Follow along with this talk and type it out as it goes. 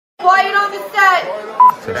Quiet on the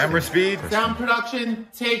set. Camera speed. Sound production,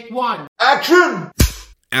 take one. Action!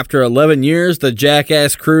 After 11 years, the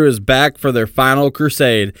Jackass crew is back for their final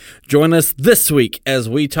crusade. Join us this week as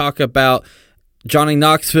we talk about Johnny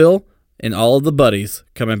Knoxville and all of the buddies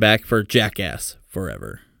coming back for Jackass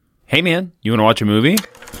Forever. Hey man, you want to watch a movie?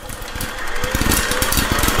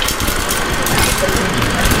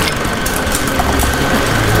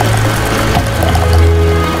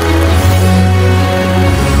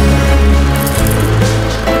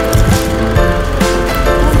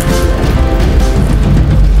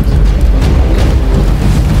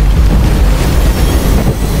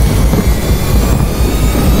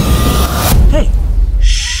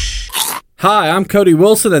 Hi, I'm Cody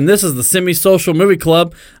Wilson, and this is the Semi-Social Movie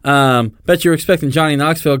Club. Bet you were expecting Johnny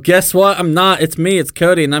Knoxville. Guess what? I'm not. It's me. It's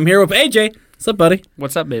Cody, and I'm here with AJ. What's up, buddy?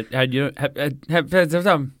 What's up, man? How you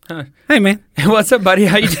Hey, man. What's up, buddy?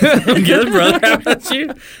 How you doing? I'm good, brother. How about you?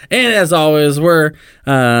 And as always, we're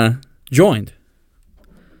joined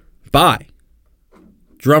by,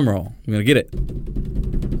 drumroll, I'm going to get it,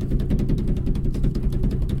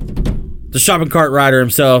 the shopping cart rider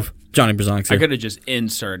himself, Johnny Brzonks here. I could have just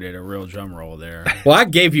inserted a real drum roll there. Well, I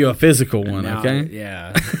gave you a physical one, Now, okay?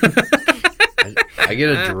 Yeah. I get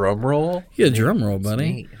a drum roll. You get a drum roll,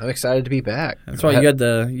 buddy. Neat. I'm excited to be back. That's why you had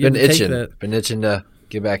to Been itching. Take that. Been itching to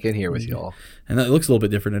get back in here with y'all. And it looks a little bit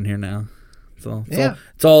different in here now. It's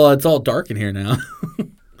all dark in here now.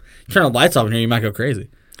 Turn the lights off in here, you might go crazy.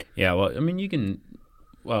 Yeah. Well, I mean, you can.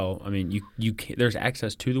 Well, I mean, you can, there's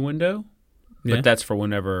access to the window, but Yeah. that's for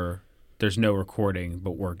whenever there's no recording,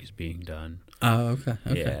 but work is being done. Oh, okay.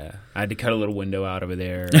 Yeah. I had to cut a little window out over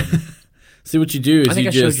there. See, what you do is I think you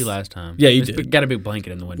I just showed you last time. Yeah, you It's did. got a big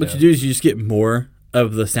blanket in the window. What you do is you just get more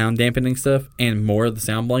of the sound dampening stuff and more of the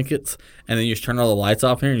sound blankets, and then you just turn all the lights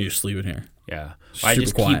off here and you just sleep in here. Yeah. Super I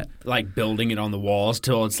just quiet. keep like building it on the walls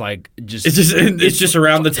till it's like just It's just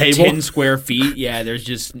around the table. 10 square feet. Yeah, there's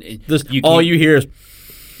just All you hear is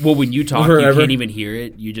well, when you talk, forever. you can't even hear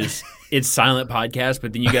it. You just it's silent podcast,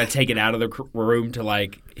 but then you got to take it out of the room to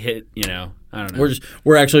like hit. I don't know.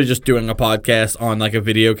 we're actually just doing a podcast on like a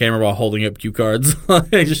video camera while holding up cue cards,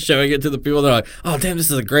 just showing it to the people. They're like, "Oh, damn, this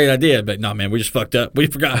is a great idea," but no, man, we just fucked up. We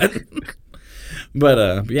forgot.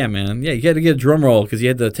 But yeah, man, yeah, you had to get a drum roll because you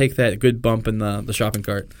had to take that good bump in the shopping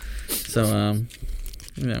cart. So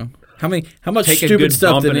how much Take a stupid good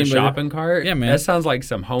stuff bump did in a anybody? shopping cart. Yeah, man. That sounds like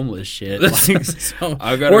some homeless shit. Like, So-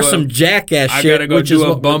 I gotta or go- some jackass I shit, gotta go which do is a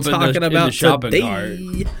what bump we're in the- talking in the about shopping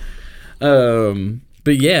today.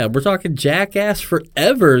 But yeah, we're talking Jackass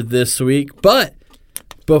Forever this week. But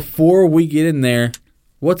before we get in there,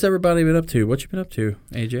 what's everybody been up to? What you been up to,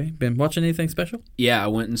 AJ? Been watching anything special? Yeah, I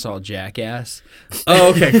went and saw Jackass. Oh,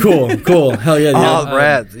 okay, cool. Hell yeah. Oh,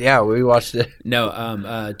 Brad. Yeah, we watched it.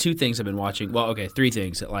 No, two things I've been watching. Well, okay, three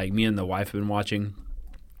things that like me and the wife have been watching.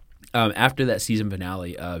 After that season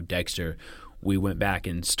finale of Dexter, we went back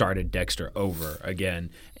and started Dexter over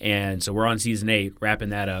again. And so we're on season 8, wrapping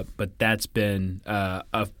that up. But that's been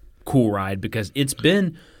a cool ride because it's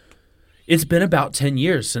been about 10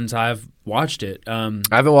 years since I've watched it. I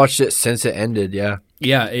haven't watched it since it ended, yeah.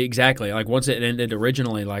 Yeah, exactly. Like once it ended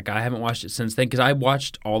originally, like I haven't watched it since then because I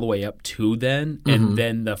watched all the way up to then, and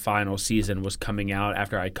then the final season was coming out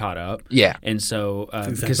after I caught up. Yeah. And so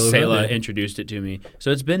because exactly what I Selah did. introduced it to me, so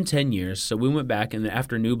it's been 10 years. So we went back, and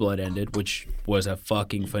after New Blood ended, which was a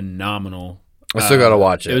fucking phenomenal. I still got to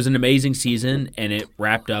watch it. It was an amazing season, and it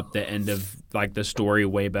wrapped up the end of like the story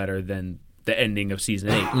way better than the ending of season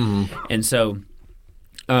 8. And so.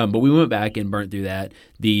 But we went back and burnt through that.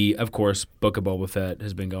 Of course, Book of Boba Fett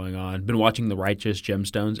has been going on. Been watching The Righteous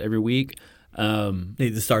Gemstones every week. Need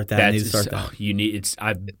to start that. You need. It's.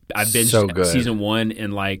 I've been So good. season 1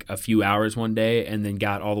 in like a few hours one day, and then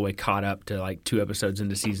got all the way caught up to like 2 episodes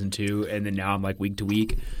into season 2, and then now I'm like week to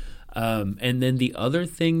week. And then the other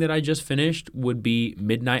thing that I just finished would be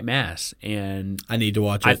Midnight Mass, and I need to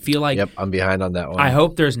watch it. I feel like Yep, I'm behind on that one. I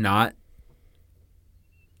hope there's not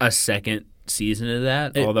a second season of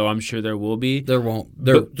that, although I'm sure there will be. There won't.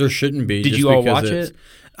 There shouldn't be. Did just you all because watch it's- it?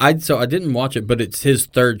 I didn't watch it, but it's his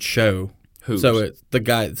third show. Whose? So it's the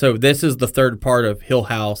guy. So this is the third part of Hill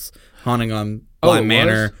House, Haunting on Oh, Bly it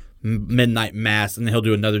Manor, Midnight Mass, and then he'll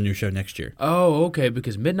do another new show next year. Oh, okay,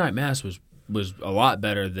 because Midnight Mass was a lot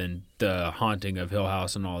better than the Haunting of Hill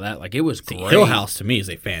House and all that. Like it was great. Hill House to me is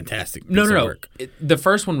a fantastic piece of work. The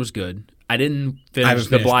first one was good. I didn't finish haven't the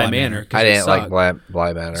finished Bly Bly Manor. Manor. 'cause I it didn't like sucked.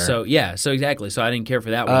 Bly Manor. So yeah, so exactly. So I didn't care for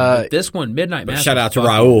that one. But this one, Midnight Mass. Shout was out to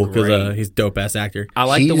fucking Raul great. because he's a dope ass actor. I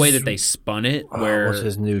like the way He's- that they spun it. Where what's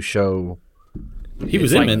his new show? He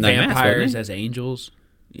was it's in like Midnight Mass, vampires wasn't he? as angels.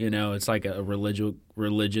 You know, it's like a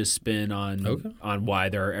religious spin on why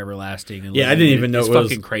they're everlasting. And Yeah, I living. didn't even know it's it was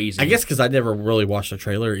fucking crazy. I guess because I never really watched the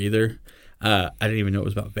trailer either. I didn't even know it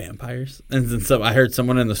was about vampires. And then so I heard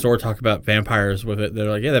someone in the store talk about vampires with it. They're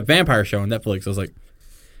like, yeah, that vampire show on Netflix. I was like,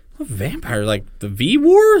 what vampire? Like the V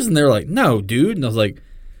Wars? And they're like, no, dude. And I was like,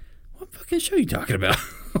 what fucking show are you talking about?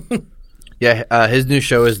 Yeah, his new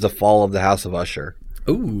show is The Fall of the House of Usher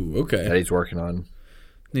Ooh, okay. that he's working on.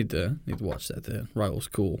 Need to watch that then. Rival's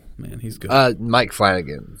cool, man. He's good. Mike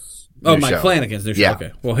Flanagan's Oh, new Mike show. Flanagan's new show. Yeah.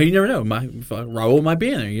 Okay. Well, you never know. Raul might be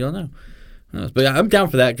in there. You don't know. But yeah, I'm down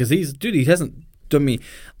for that because he hasn't done me.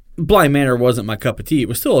 Blind Manor wasn't my cup of tea. It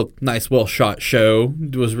was still a nice, well shot show.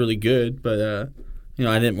 It was really good, but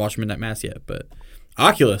I didn't watch Midnight Mass yet. But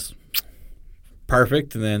Oculus,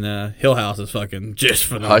 perfect. And then Hill House is fucking just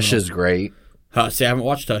phenomenal. Hush is great. Hush. See, I haven't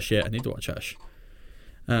watched Hush yet. I need to watch Hush.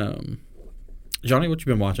 Johnny, what you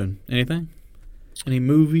been watching? Anything? Any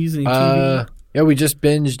movies? Any TV? Yeah, we just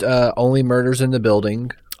binged Only Murders in the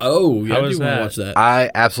Building. Oh, yeah, How I was do want that? to watch that. I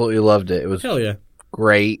absolutely loved it. It was Hell yeah.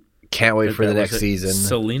 great. Can't wait for the Was next it season.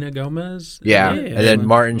 Selena Gomez. Yeah, Yeah. and then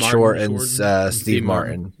Martin Martin Short and Short Steve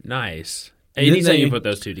Martin. Nice. Didn't Anytime you they- put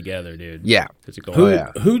those two together, dude. Yeah. It's a goal. Who,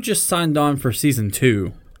 yeah. who just signed on for season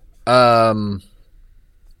 2?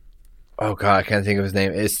 Oh god, I can't think of his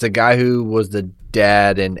name. It's the guy who was the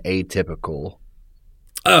dad in Atypical.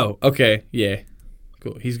 Oh, okay. Yeah.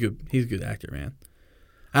 Cool. He's good. He's a good actor, man.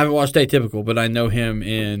 I haven't watched Atypical, but I know him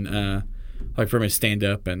in like from his stand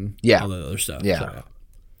up and Yeah. all that other stuff. Yeah. So.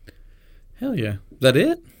 Hell yeah. Is that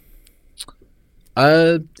it?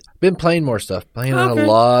 Been playing more stuff. Playing on Okay. a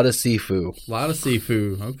lot of Sifu. A lot of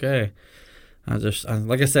seafood. Okay.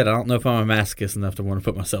 Like I said, I don't know if I'm a masochist enough to want to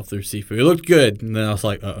put myself through seafood. It looked good, and then I was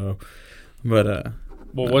like, uh-oh. But,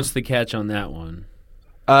 Well, what's the catch on that one?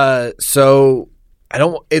 So I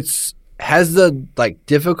don't. Has the like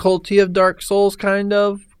difficulty of Dark Souls kind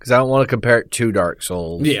of, because I don't want to compare it to Dark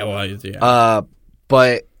Souls. yeah, well, yeah.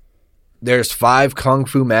 But there's 5 Kung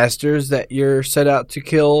Fu masters that you're set out to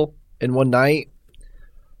kill in one night.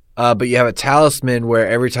 But you have a talisman where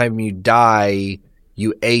every time you die,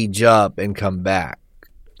 you age up and come back.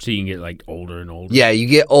 So you can get like older and older. Yeah, you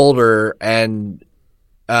get older, and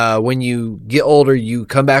when you get older, you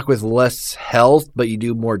come back with less health, but you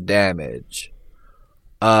do more damage.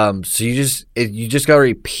 So you just gotta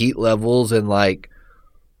repeat levels and like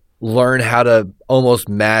learn how to almost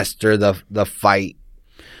master the fight.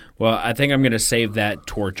 Well, I think I'm gonna save that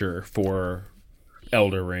torture for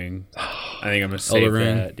Elder Ring. I think I'm gonna save Elder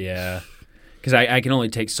Ring. that. Yeah. Because I can only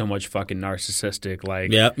take so much fucking narcissistic,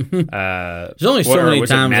 like, Yep. there's only so many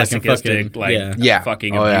times I can fucking- like, Yeah.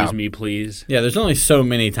 fucking Oh, abuse yeah. me, please. Yeah, there's only so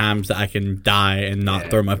many times that I can die and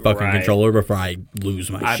not throw my fucking right. controller before I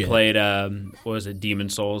lose my I shit. played, what was it, Demon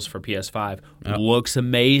Souls for PS5. Looks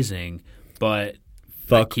amazing, but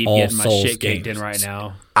Fuck I keep all getting my Souls shit kicked in games. right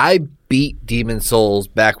now. I beat Demon Souls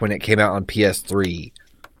back when it came out on PS3.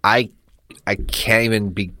 I can't even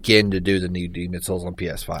begin to do the new Demon Souls on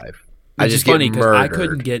PS5. I Which just is funny get because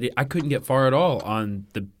murdered. I couldn't get far at all on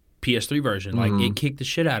the PS3 version. Like Mm-hmm. it kicked the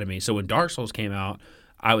shit out of me. So when Dark Souls came out,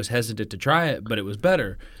 I was hesitant to try it, but it was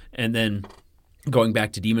better. And then going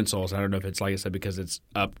back to Demon Souls, I don't know if it's like I said because it's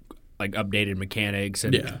updated mechanics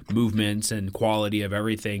and Yeah. movements and quality of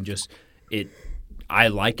everything. I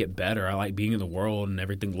like it better. I like being in the world and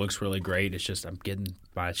everything looks really great. It's just I'm getting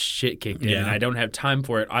my shit kicked in Yeah. and I don't have time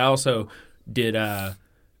for it. I also did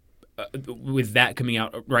with that coming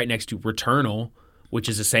out right next to Returnal, which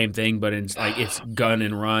is the same thing, but it's gun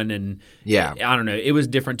and run and Yeah. I don't know. It was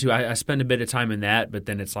different too. I spent a bit of time in that, but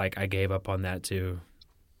then it's like I gave up on that too.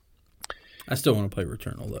 I still want to play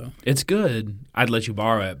Returnal though. It's good. I'd let you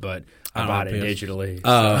borrow it, but I don't bought have it PS. digitally.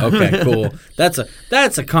 Oh, okay, cool.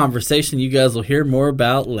 That's a conversation you guys will hear more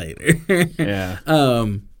about later. Yeah.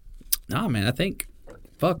 Nah, man, I think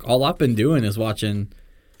all I've been doing is watching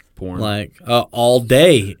Porn. like all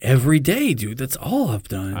day, every day, dude. That's all I've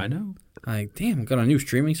done. I know. Like, damn, got a new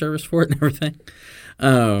streaming service for it and everything.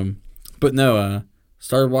 But no,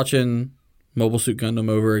 started watching Mobile Suit Gundam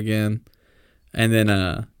over again, and then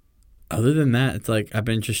other than that, it's like I've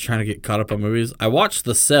been just trying to get caught up on movies. I watched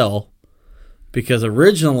The Cell because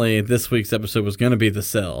originally this week's episode was going to be The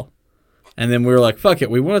Cell, and then we were like, fuck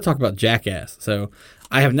it, we want to talk about Jackass. So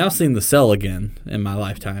I have now seen The Cell again in my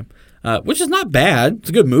lifetime, which is not bad. It's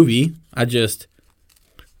a good movie. I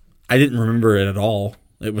didn't remember it at all.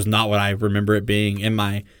 It was not what I remember it being in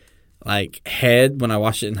my like head when I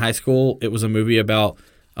watched it in high school. It was a movie about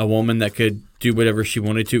a woman that could do whatever she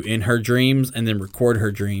wanted to in her dreams and then record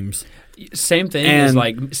her dreams. Same thing And- as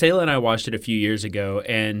like Sayla and I watched it a few years ago,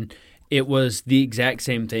 and it was the exact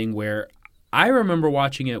same thing where I remember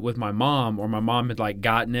watching it with my mom, or my mom had like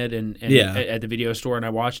gotten it and Yeah. at the video store, and I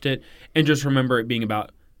watched it, and just remember it being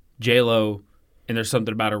about J-Lo, and there's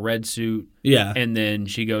something about a red suit, Yeah. and then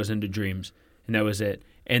she goes into dreams, and that was it.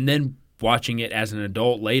 And then watching it as an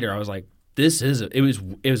adult later, I was like, it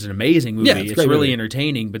was an amazing movie. Yeah, it's a It's great really movie.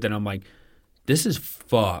 entertaining, but then I'm like, this is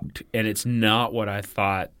fucked, and it's not what I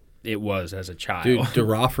thought it was as a child. Dude,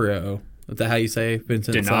 D'Onofrio. Is that how you say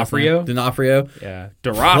Vincent's last D'Onofrio? name? D'Onofrio. Yeah,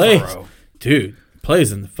 D'Onofrio. Dude,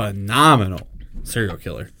 plays a phenomenal serial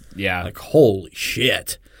killer. Yeah, Like, holy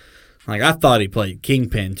shit. Like, I thought he played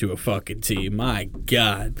Kingpin to a fucking T. My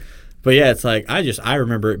God. But yeah, it's like, I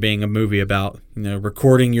remember it being a movie about,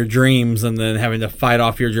 recording your dreams and then having to fight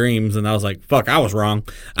off your dreams. And I was like, fuck, I was wrong.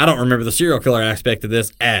 I don't remember the serial killer aspect of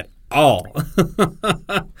this at all.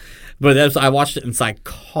 But I watched it in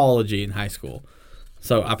psychology in high school.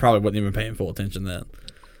 So I probably wasn't even paying full attention then.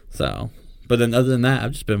 So, but then other than that,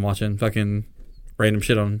 I've just been watching fucking random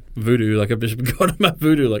shit on Vudu. Like, I've just been going to my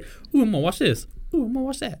Vudu like, ooh, I'm going to watch this. Ooh, I'm going to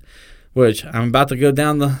watch that. Which I'm about to go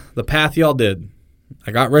down the path y'all did.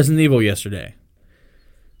 I got Resident Evil yesterday.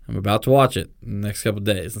 I'm about to watch it in the next couple of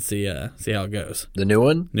days and see how it goes. The new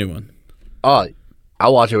one? New one. Oh,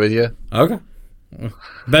 I'll watch it with you. Okay.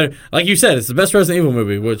 Better, like you said, it's the best Resident Evil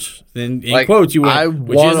movie. Which in Like, quotes you I went,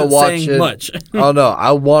 which wanna isn't watch saying it. much. Oh no,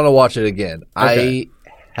 I want to watch it again. Okay.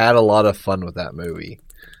 I had a lot of fun with that movie.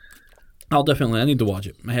 I need to watch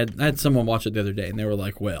it. I had someone watch it the other day, and they were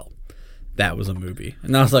like, "Well, that was a movie,"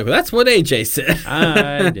 and I was like, "Well, that's what AJ said."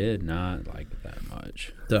 I did not like it that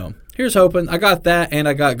much. So here's hoping. I got that, and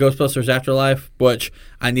I got Ghostbusters Afterlife, which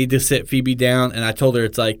I need to sit Phoebe down, and I told her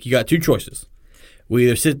it's like you got two choices. We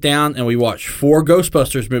either sit down and we watch 4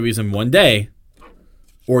 Ghostbusters movies in one day,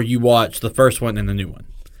 or you watch the first one and the new one.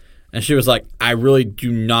 And she was like, I really do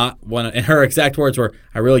not want to, and her exact words were,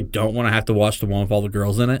 I really don't want to have to watch the one with all the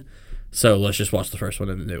girls in it, so let's just watch the first one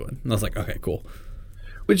and the new one. And I was like, okay, cool.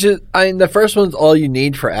 Which is, the first one's all you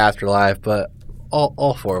need for Afterlife, but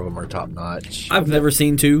all 4 of them are top notch. I've never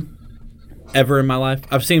seen 2 ever in my life.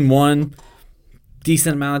 I've seen 1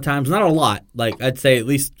 decent amount of times, not a lot. Like, I'd say at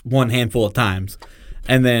least 1 handful of times.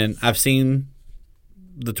 And then I've seen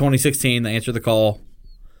the 2016, The Answer the Call,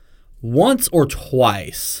 once or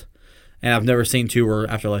twice. And I've never seen 2 or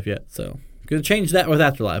Afterlife yet. So I'm going to change that with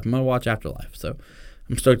Afterlife. I'm going to watch Afterlife. So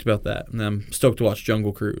I'm stoked about that. And I'm stoked to watch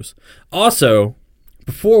Jungle Cruise. Also,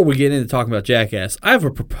 before we get into talking about Jackass, I have a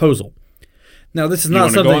proposal. Now, this is You not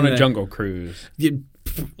want to something go on a that- jungle cruise?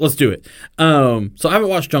 Let's do it. So I haven't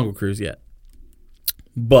watched Jungle Cruise yet.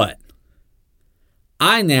 But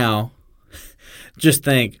I now just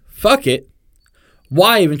think, fuck it.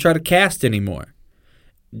 Why even try to cast anymore?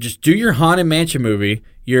 Just do your Haunted Mansion movie,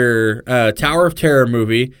 your Tower of Terror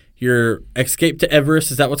movie, your Escape to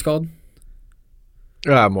Everest. Is that what's called?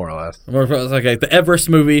 More or less. Okay, the Everest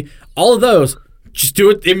movie. All of those. Just do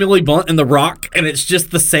it, Emily Blunt and The Rock, and it's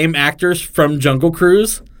just the same actors from Jungle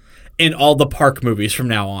Cruise in all the park movies from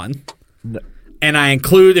now on. No. And I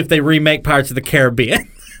include if they remake Pirates of the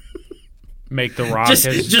Caribbean. Make the Rock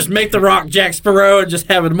just make The Rock Jack Sparrow and just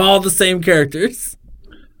have them all the same characters.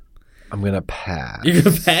 I'm gonna pass. You're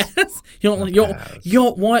gonna pass? You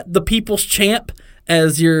don't want the people's champ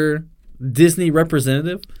as your Disney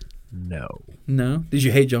representative? No. No? Did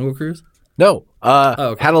you hate Jungle Cruise? No.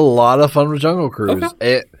 Okay. Had a lot of fun with Jungle Cruise.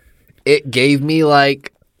 Okay. It gave me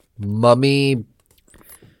like Mummy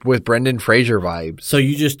with Brendan Fraser vibes. So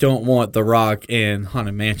you just don't want The Rock in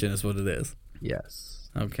Haunted Mansion is what it is. Yes.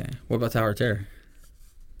 Okay. What about Tower of Terror?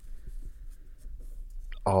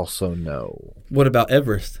 Also no. What about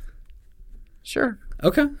Everest? Sure.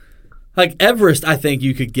 Okay. Like Everest, I think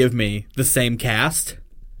you could give me the same cast.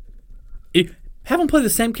 Have them play the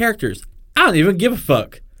same characters. I don't even give a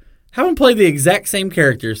fuck. Have them play the exact same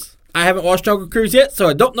characters. I haven't watched Jungle Cruise yet, so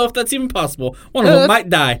I don't know if that's even possible. One of them might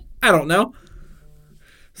die. I don't know.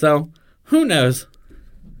 So, who knows?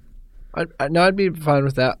 I'd be fine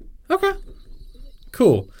with that. Okay.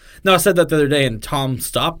 Cool. No, I said that the other day, and Tom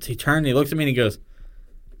stopped. He turned, he looked at me, and he goes,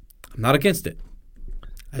 I'm not against it.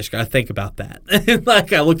 I just got to think about that.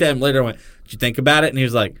 Like, I looked at him later and went, did you think about it? And he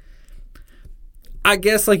was like, I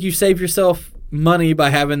guess, like, you save yourself money by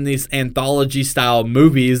having these anthology-style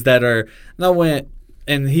movies that are... And I went,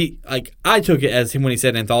 and he, like, I took it as him when he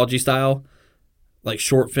said anthology-style, like,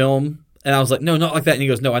 short film. And I was like, no, not like that. And he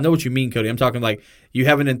goes, no, I know what you mean, Cody. I'm talking like you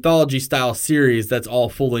have an anthology-style series that's all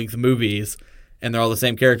full-length movies, and they're all the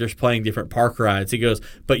same characters playing different park rides. He goes,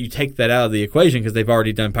 but you take that out of the equation because they've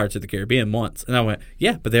already done Pirates of the Caribbean once. And I went,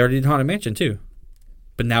 yeah, but they already did Haunted Mansion too.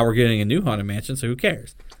 But now we're getting a new Haunted Mansion, so who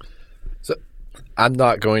cares? So I'm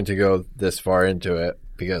not going to go this far into it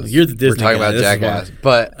because You're the Disney we're talking guy, about this is Jackass.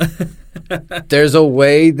 But there's a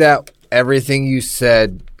way that everything you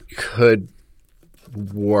said could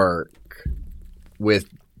work with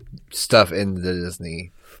stuff in the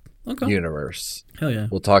Disney universe. Hell yeah.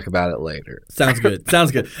 We'll talk about it later. Sounds good.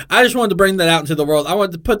 Sounds good. I just wanted to bring that out into the world. I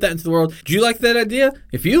wanted to put that into the world. Do you like that idea?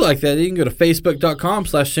 If you like that, you can go to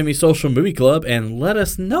facebook.com/semisocialmovieclub and let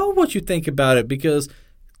us know what you think about it, because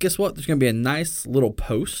guess what? There's going to be a nice little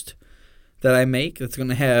post that I make that's going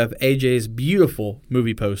to have AJ's beautiful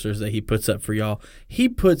movie posters that he puts up for y'all. He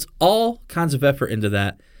puts all kinds of effort into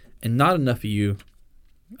that, and not enough of you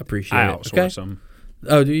appreciate I it. outsource them.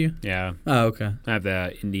 Oh, do you? Yeah. Oh, okay. I have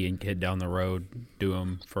that Indian kid down the road do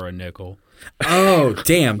them for a nickel. Oh,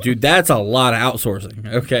 damn, dude, that's a lot of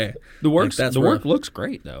outsourcing. Okay. The work looks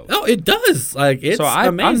great though. Oh, it does. Like, it's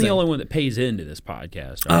I'm amazing. the only one that pays into this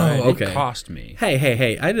podcast. All right? Okay. It cost me.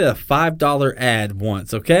 Hey! I did a $5 ad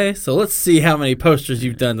once. Okay, so let's see how many posters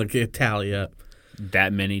you've done to get tally up.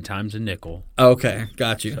 That many times a nickel. Okay,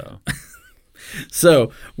 got you. So.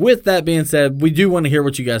 So, with that being said, we do want to hear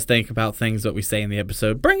what you guys think about things that we say in the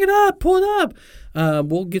episode. Bring it up, pull it up.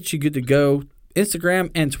 We'll get you good to go.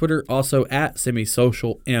 Instagram and Twitter also at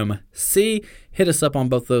semisocialmc. Hit us up on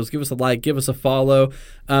both those. Give us a like, give us a follow.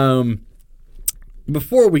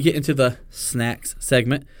 Before we get into the snacks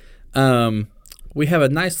segment, we have a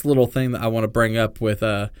nice little thing that I want to bring up with.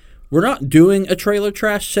 We're not doing a trailer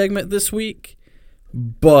trash segment this week,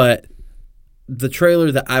 but the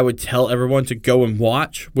trailer that I would tell everyone to go and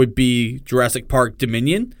watch would be Jurassic Park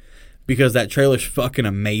Dominion, because that trailer's fucking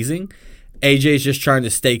amazing. AJ's just trying to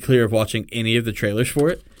stay clear of watching any of the trailers for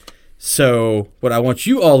it. So what I want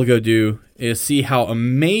you all to go do is see how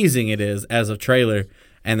amazing it is as a trailer,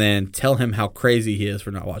 and then tell him how crazy he is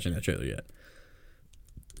for not watching that trailer yet.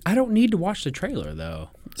 I don't need to watch the trailer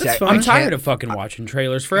though. That's fine. I'm tired of fucking watching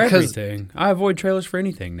trailers for everything. I avoid trailers for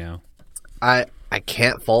anything now. I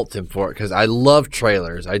can't fault him for it because I love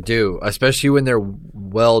trailers. I do, especially when they're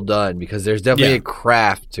well done, because there's definitely a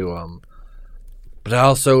craft to them. But I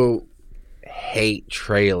also hate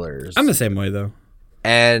trailers. I'm the same way though.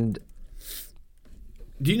 And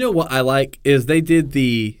do you know what I like is they did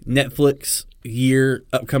the Netflix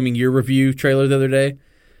upcoming year review trailer the other day,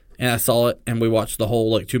 and I saw it, and we watched the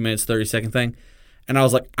whole 2 minutes 30-second thing, and I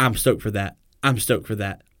was like, I'm stoked for that. I'm stoked for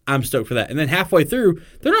that. I'm stoked for that. And then halfway through,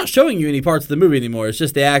 they're not showing you any parts of the movie anymore. It's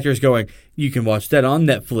just the actors going, you can watch that on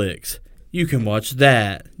Netflix. You can watch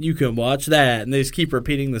that. You can watch that. And they just keep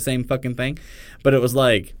repeating the same fucking thing. But it was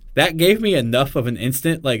like, that gave me enough of an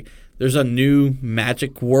instant. Like, there's a new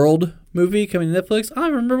Magic World movie coming to Netflix. I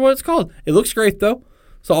don't remember what it's called. It looks great, though.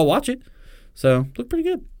 So I'll watch it. So, look pretty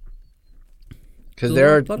good. Because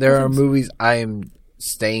there are movies I am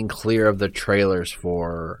staying clear of the trailers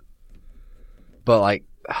for. But,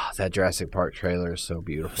 that Jurassic Park trailer is so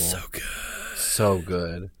beautiful. So good. So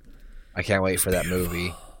good. I can't wait for that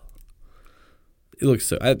movie. It looks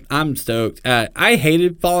so... I'm stoked. I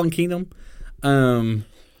hated Fallen Kingdom. Fallen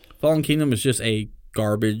Kingdom is just a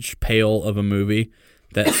garbage pail of a movie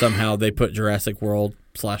that somehow they put Jurassic World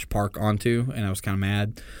 /Park onto, and I was kind of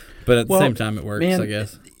mad. But at the same time, it works, I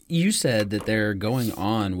guess. You said that they're going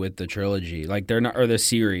on with the trilogy, they're not, or the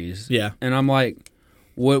series. Yeah. And I'm like,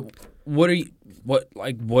 what are you... What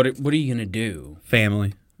are you gonna do?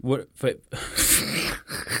 Family. What?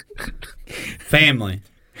 Family.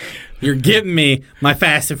 You're giving me my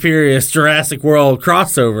Fast and Furious Jurassic World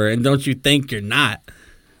crossover, and don't you think you're not?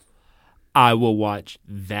 I will watch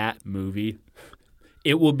that movie.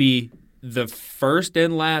 It will be the first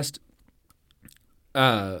and last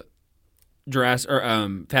Jurassic or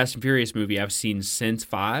Fast and Furious movie I've seen since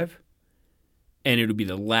 5. And it'll be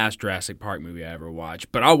the last Jurassic Park movie I ever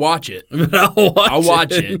watch. But I'll watch it. I'll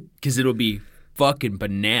watch it because it'll be fucking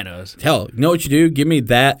bananas. Hell, you know what you do? Give me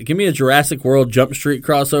that. Give me a Jurassic World Jump Street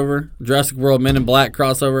crossover, Jurassic World Men in Black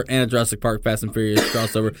crossover, and a Jurassic Park Fast and Furious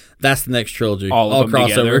crossover. That's the next trilogy. All of them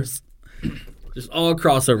crossovers. Just all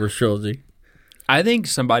crossovers trilogy. I think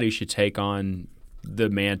somebody should take on the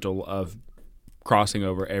mantle of crossing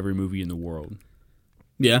over every movie in the world.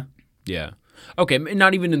 Yeah. Yeah. Okay,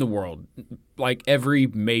 not even in the world. Every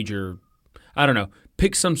major, I don't know.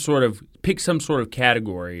 Pick some sort of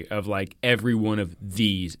category of every one of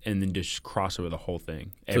these, and then just cross over the whole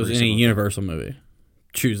thing. So it's any Universal movie.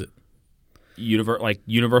 Choose it.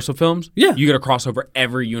 Universal films. Yeah, you got to cross over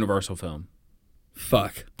every Universal film.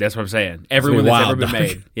 Fuck. That's what I'm saying. Everyone that's ever been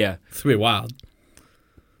made. Yeah, it's gonna be wild.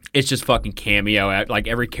 It's just fucking cameo.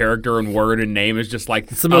 Every character and word and name is just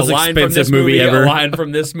it's the most expensive movie ever. A line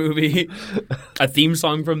from this movie, a theme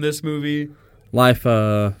song from this movie. life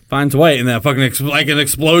finds a way, and then fucking like an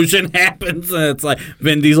explosion happens, and it's like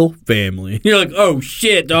Vin Diesel family. You're like, oh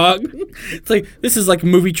shit, dog. It's like this is like a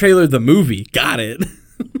movie trailer. The movie got it.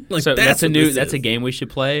 Like So that's a a game we should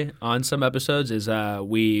play on some episodes. Is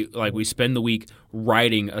we spend the week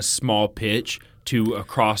writing a small pitch to a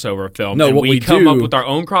crossover film. No, and what we we come do- up with our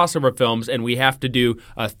own crossover films, and we have to do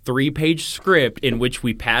a 3-page script in which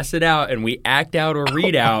we pass it out and we act out or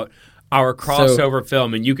read out our crossover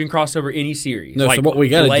film. And you can cross over any series. No, so like what we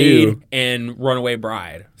gotta Blade do- and Runaway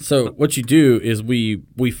Bride. So what you do is we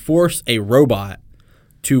force a robot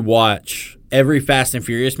to watch every Fast and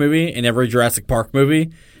Furious movie and every Jurassic Park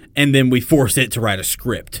movie, and then we force it to write a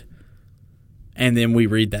script, and then we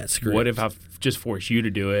read that script. What if I just force you to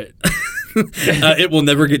do it It will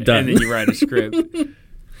never get done. and then you write a script?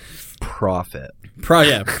 Profit.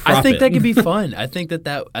 Profit. I think that could be fun. I think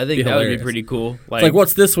that would be hilarious. pretty cool. It's like,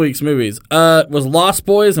 what's this week's movies? Was Lost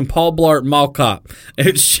Boys and Paul Blart Mall Cop.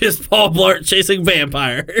 It's just Paul Blart chasing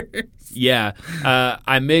vampires. Yeah,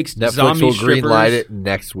 I mixed Netflix zombie will strippers. greenlight it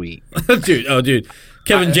next week. dude.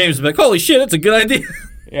 Kevin James is like, holy shit, that's a good idea.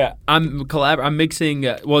 Yeah, I'm mixing.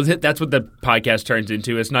 That's what the podcast turns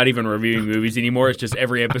into. It's not even reviewing movies anymore. It's just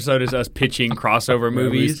every episode is us pitching crossover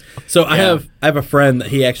movies. So I Yeah. have a friend that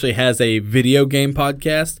he actually has a video game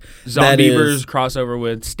podcast. that Zombievers is- crossover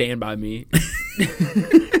with Stand By Me. Do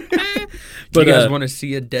But, you guys want to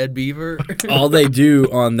see a dead beaver? all they do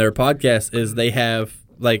on their podcast is they have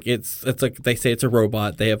like it's like they say it's a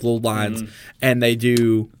robot. They have little lines, and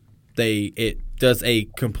it does a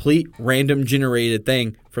complete random generated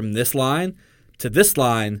thing from this line to this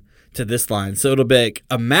line to this line. So it'll be like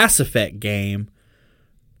a Mass Effect game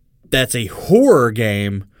that's a horror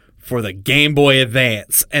game for the Game Boy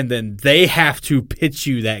Advance, and then they have to pitch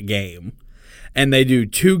you that game. And they do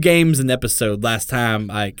 2 games an episode. Last time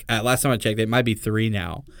I checked, it might be 3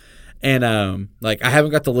 now. And I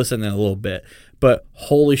haven't got to listen in a little bit, but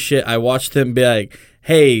holy shit, I watched them be like,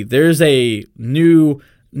 "Hey, there's a new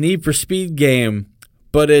Need for Speed game,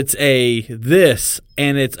 but it's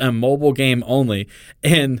and it's a mobile game only."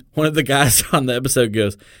 And one of the guys on the episode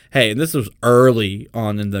goes, "Hey," and this was early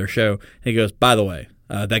on in their show. And he goes, "By the way,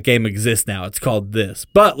 that game exists now. It's called this,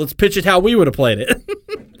 but let's pitch it how we would have played it."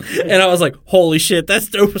 And I was like, "Holy shit, that's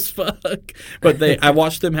dope as fuck!" But I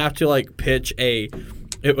watched them have to like pitch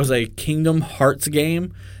it was a Kingdom Hearts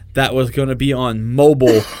game that was going to be on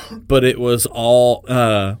mobile, but it was all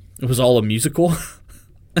a musical.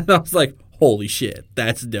 And I was like, "Holy shit,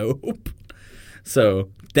 that's dope!" So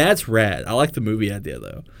that's rad. I like the movie idea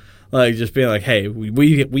though, like just being like, "Hey, we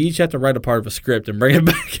each have to write a part of a script and bring it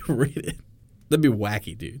back and read it." That'd be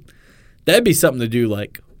wacky, dude. That'd be something to do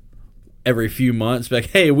like every few months. Be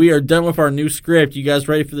like, "Hey, we are done with our new script. You guys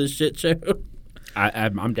ready for this shit show?"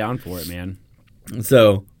 I'm down for it, man.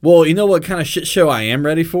 So, well, you know what kind of shit show I am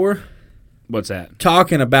ready for? What's that?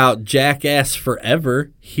 Talking about Jackass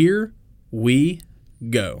Forever. Here we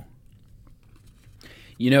go.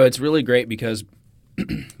 You know, it's really great because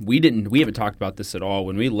we haven't talked about this at all.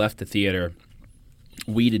 When we left the theater,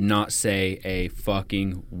 we did not say a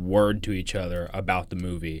fucking word to each other about the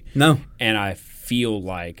movie. No. And I feel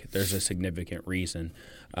like there's a significant reason.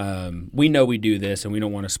 We know we do this, and we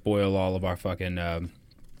don't want to spoil all of our fucking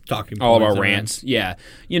Talking all of points our and rants. Yeah,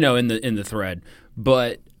 you know, in the thread.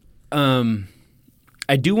 But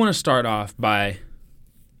I do want to start off by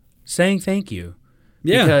saying thank you.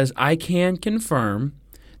 Yeah. Because I can confirm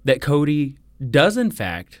that Cody does in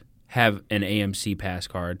fact have an AMC pass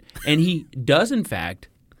card, and he does in fact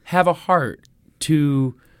have a heart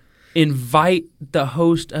to invite the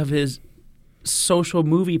host of his social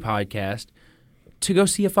movie podcast to go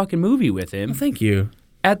see a fucking movie with him Thank you.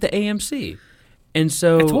 at the AMC. And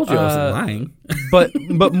so I told you I wasn't lying.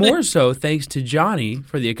 but more so thanks to Johnny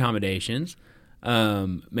for the accommodations.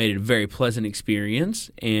 Made it a very pleasant experience,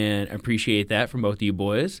 and appreciate that from both of you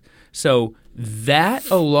boys. So that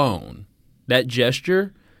alone, that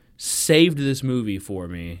gesture, saved this movie for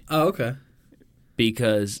me, Oh, okay.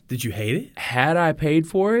 because Did you hate it? had I paid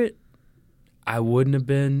for it, I wouldn't have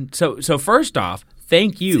been. So first off,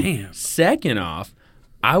 thank you. Damn. Second off,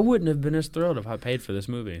 I wouldn't have been as thrilled if I paid for this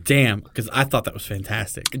movie. Damn, because I thought that was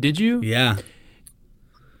fantastic. Did you? Yeah.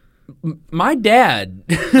 My dad.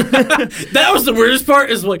 That was the weirdest part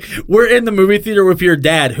is like we're in the movie theater with your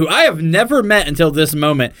dad, who I have never met until this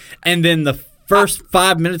moment, and then the first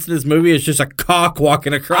 5 minutes of this movie is just a cock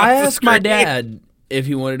walking across I the asked my screen. dad if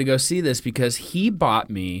he wanted to go see this because he bought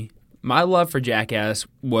me. My love for Jackass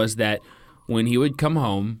was that when he would come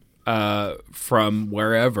home from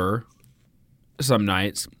wherever some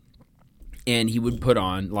nights, and he would put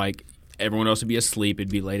on like everyone else would be asleep.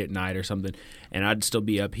 It'd be late at night or something, and I'd still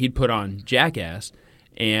be up. He'd put on Jackass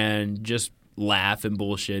and just laugh and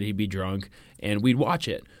bullshit. He'd be drunk, and we'd watch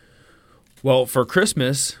it. Well, for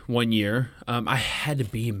Christmas one year, I had to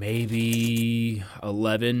be maybe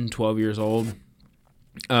 11, 12 years old.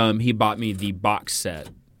 He bought me the box set,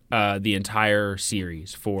 the entire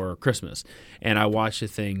series for Christmas. And I watched the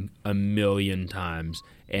thing a million times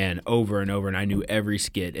and over, and I knew every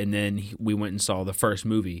skit. And then we went and saw the first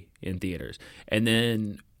movie in theaters. And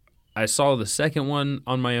then I saw the second one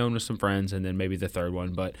on my own with some friends, and then maybe the third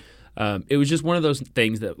one. But it was just one of those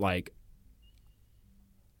things that, like,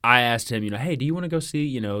 I asked him, hey, do you want to go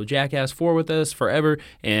see, Jackass 4 with us forever?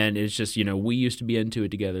 And it's just, we used to be into it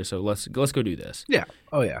together, so let's go do this. Yeah.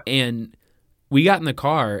 Oh, yeah. And we got in the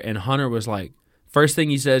car, and Hunter was like, first thing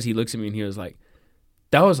he says, he looks at me, and he was like,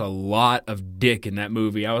 that was a lot of dick in that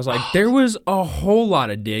movie. I was like, there was a whole lot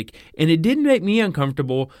of dick, and it didn't make me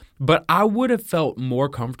uncomfortable, but I would have felt more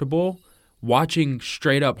comfortable watching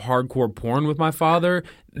straight up hardcore porn with my father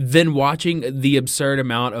than watching the absurd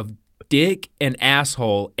amount of dick and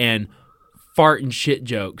asshole and fart and shit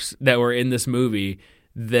jokes that were in this movie.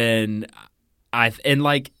 Then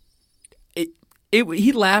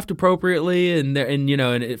he laughed appropriately and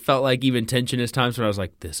it felt like even tension at times when I was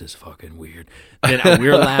like, this is fucking weird. Then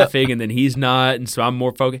we're laughing and then he's not, and so I'm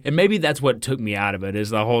more focused. And maybe that's what took me out of it, is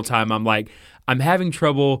the whole time I'm like, I'm having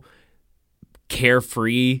trouble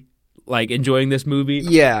carefree, like, enjoying this movie.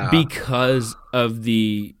 Yeah. Because of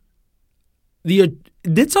the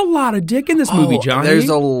it's a lot of dick in this movie, Johnny. There's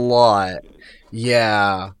a lot.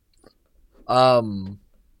 Yeah.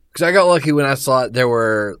 Because I got lucky when I saw it. There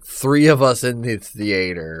were 3 of us in the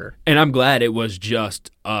theater, and I'm glad it was just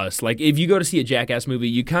us. Like, if you go to see a Jackass movie,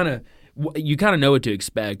 you kind of know what to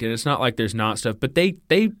expect, and it's not like there's not stuff. But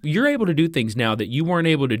you're able to do things now that you weren't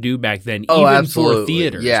able to do back then, even absolutely. for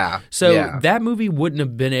theaters. Yeah. So that movie wouldn't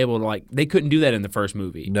have been able to, like, they couldn't do that in the first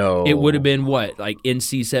movie. No. It would have been what, like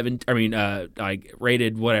NC-17? I mean, like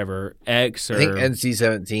rated whatever X or I think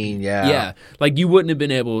NC-17. Yeah. Yeah, like you wouldn't have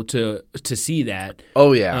been able to see that.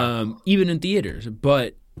 Oh yeah. Even in theaters,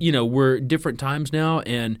 but we're different times now,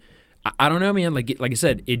 and I don't know, man. Like I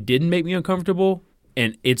said, it didn't make me uncomfortable.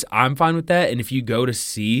 And I'm fine with that. And if you go to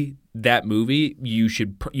see that movie, you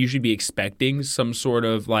should be expecting some sort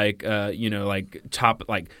of like top,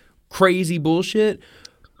 like, crazy bullshit.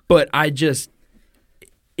 But if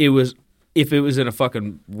it was in a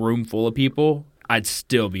fucking room full of people, I'd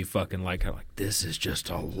still be fucking like this is just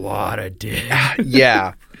a lot of dick.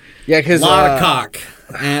 Yeah, because a lot of cock,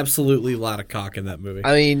 absolutely a lot of cock in that movie.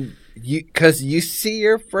 I mean, because you see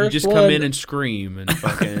your first. You just one. come in and scream, and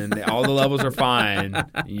fucking all the levels are fine.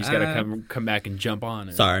 You just gotta come back and jump on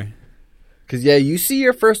it. Sorry. Because you see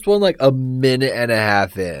your first one like a minute and a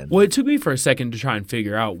half in. Well, it took me for a second to try and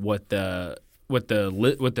figure out what the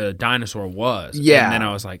dinosaur was. Yeah, and then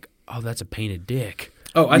I was like, oh, that's a painted dick.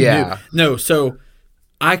 Oh, I knew. No, so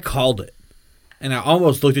I called it. And I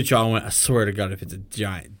almost looked at y'all and went, I swear to God, if it's a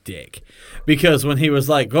giant dick. Because when he was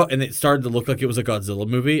like, oh, and it started to look like it was a Godzilla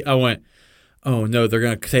movie, I went, oh no, they're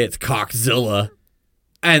going to say it's Cockzilla.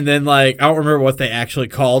 And then, like, I don't remember what they actually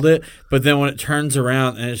called it, but then when it turns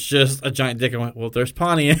around and it's just a giant dick, I went, well, there's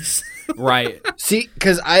Pontius. Right. See,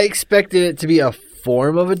 because I expected it to be a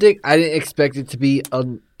form of a dick. I didn't expect it to be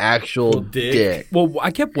an actual dick. Well,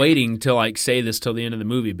 I kept waiting to, like, say this till the end of the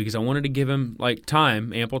movie because I wanted to give him, like,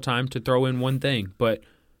 ample time to throw in one thing. But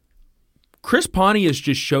Chris Pontius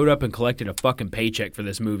just showed up and collected a fucking paycheck for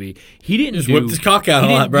this movie. He didn't just whipped his cock out a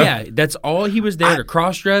lot, bro. Yeah, that's all he was there to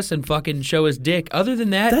cross-dress and fucking show his dick. Other than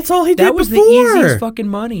that, that's all he did. That was before. The easiest fucking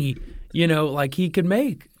money, like, he could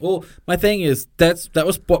make. Well, my thing is that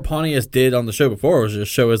was what Pontius did on the show before, was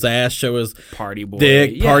just show his ass, show his party boy,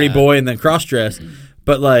 dick, party boy, and then cross-dress.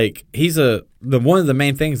 But, like, one of the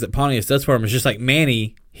main things that Pontius does for him is just like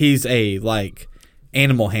Manny. He's a, like,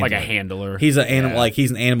 animal handler, like a handler. He's an animal, like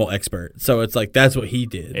he's an animal expert. So it's like that's what he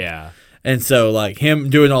did. Yeah. And so, like, him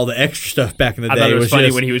doing all the extra stuff back in the day, I thought it was funny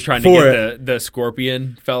when he was trying to get the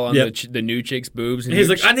scorpion fell on the new chick's boobs, and he's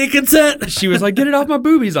like, "I need consent." She was like, "Get it off my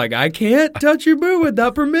boob." He's like, "I can't touch your boob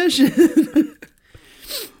without permission."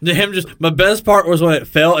 My best part was when it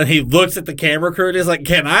fell, and he looks at the camera crew and he's like,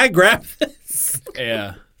 "Can I grab this?"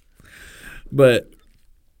 Yeah. But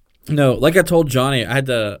no, like I told Johnny, I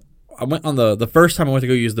went on the first time I went to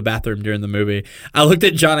go use the bathroom during the movie. I looked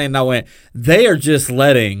at Johnny and I went, they are just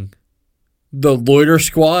letting the Loiter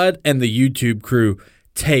Squad and the YouTube crew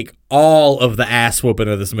take all of the ass whooping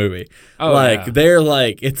of this movie. Oh, like, yeah. They're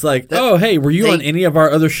like, it's like, oh, hey, were you on any of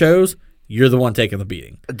our other shows? you're the one taking the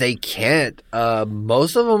beating. They can't.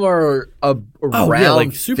 Most of them are around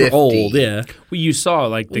like super 50. old. Yeah. Well, you saw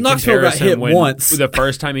like the Knoxville got comparison hit when once. the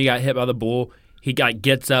first time he got hit by the bull, he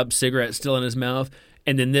gets up, cigarette still in his mouth,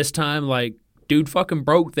 and then this time like dude fucking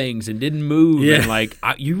broke things and didn't move, Yeah. and like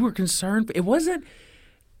you were concerned. It wasn't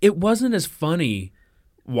as funny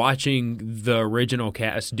watching the original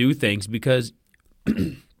cast do things because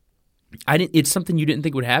it's something you didn't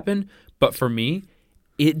think would happen, but for me,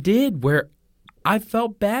 it did. Where I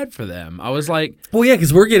felt bad for them. I was like, Well, yeah,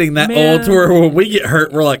 because we're getting that Man. old to where when we get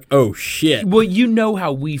hurt, we're like, oh shit. well, you know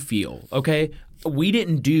how we feel, okay? We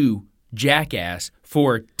didn't do Jackass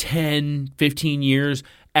for 10, 15 years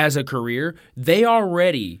as a career. They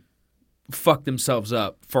already fucked themselves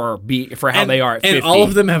up for how they are at 50. And all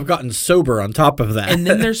of them have gotten sober on top of that. And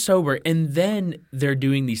then they're sober, and then they're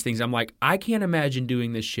doing these things. I'm like, I can't imagine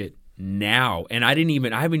doing this shit now. And I haven't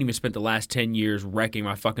even spent the last 10 years wrecking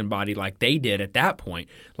my fucking body like they did at that point.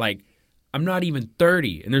 Like, I'm not even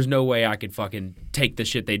 30, and there's no way I could fucking take the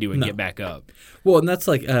shit they do and get back up. Well, and that's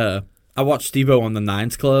like, I watched Steve-O on the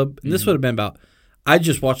Nines Club, and this would have been about, I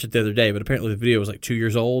just watched it the other day, but apparently the video was like 2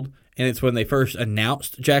 years old, and it's when they first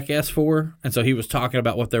announced Jackass 4, and so he was talking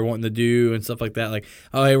about what they're wanting to do and stuff like that, like,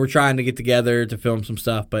 oh, hey, we're trying to get together to film some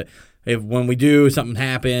stuff, but when we do, something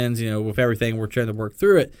happens, with everything, we're trying to work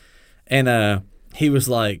through it, and he was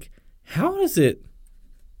like, how does it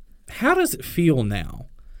feel now?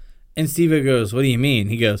 And Steve-O goes, what do you mean?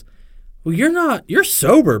 He goes, well, you're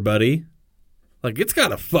sober, buddy. Like, it's got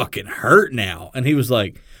to fucking hurt now. And he was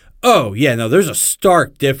like, oh, yeah, no, there's a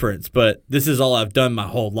stark difference, but this is all I've done my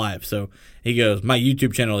whole life. So he goes, my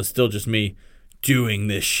YouTube channel is still just me doing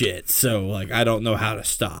this shit. So, like, I don't know how to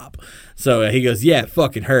stop. So he goes, yeah, it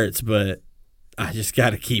fucking hurts, but I just got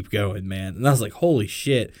to keep going, man. And I was like, holy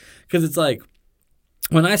shit. Because it's like,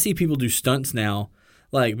 when I see people do stunts now,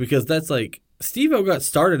 like, because that's like, Steve-O got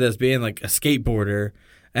started as being like a skateboarder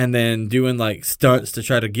and then doing like stunts to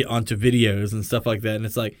try to get onto videos and stuff like that. And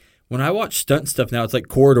it's like, when I watch stunt stuff now, it's like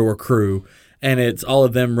Corridor Crew, and it's all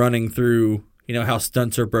of them running through, how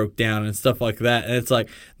stunts are broke down and stuff like that. And it's like,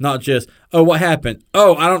 not just, oh, what happened?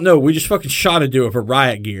 Oh, I don't know. We just fucking shot a dude for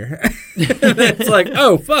riot gear. It's like,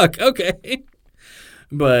 oh, fuck, okay.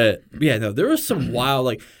 But yeah, no, there was some wild,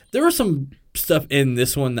 like, there was some stuff in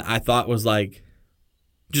this one that I thought was like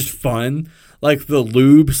just fun. Like the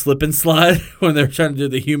lube slip and slide when they're trying to do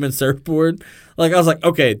the human surfboard. Like, I was like,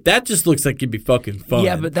 okay, that just looks like it'd be fucking fun.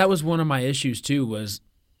 Yeah, but that was one of my issues too, was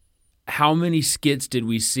how many skits did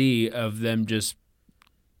we see of them just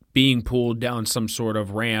being pulled down some sort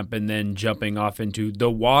of ramp and then jumping off into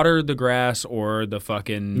the water, the grass, or the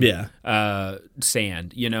fucking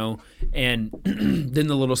sand, And then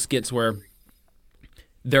the little skits where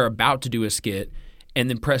they're about to do a skit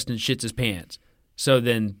and then Preston shits his pants. So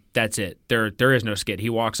then that's it. There is no skit. He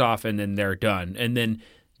walks off and then they're done. And then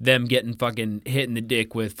them getting fucking hit in the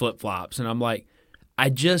dick with flip-flops. And I'm like, I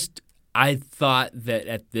thought that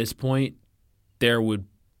at this point there would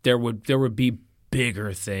be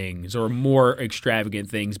bigger things or more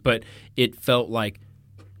extravagant things, but it felt like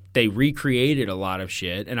they recreated a lot of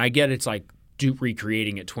shit. And I get it's like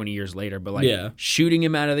recreating it 20 years later, but like shooting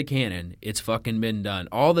him out of the cannon, it's fucking been done.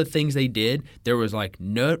 All the things they did, there was like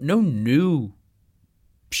no new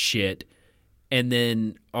shit, and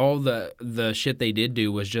then all the shit they did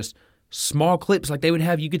do was just small clips. Like they would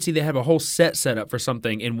have, you could see they have a whole set up for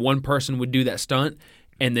something, and one person would do that stunt,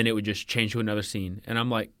 and then it would just change to another scene. And I'm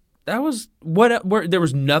like, that was where there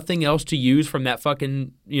was nothing else to use from that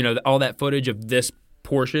fucking all that footage of this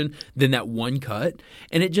portion than that one cut,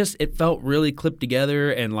 and it felt really clipped together,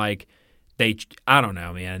 and like I don't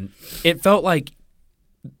know, man. It felt like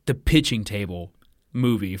the pitching table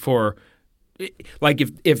movie for. Like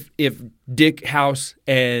if Dick House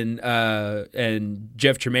and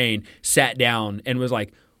Jeff Tremaine sat down and was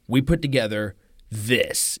like, we put together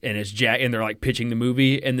this, and it's Jack, and they're like pitching the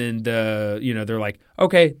movie, and then they're like,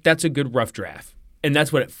 okay, that's a good rough draft, and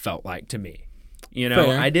that's what it felt like to me. Fair.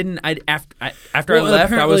 After I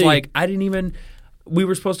left, I was like, we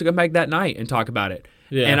were supposed to come back that night and talk about it,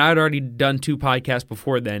 and I'd already done 2 podcasts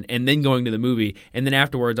before then, and then going to the movie, and then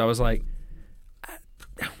afterwards I was like,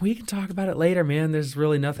 we can talk about it later, man. There's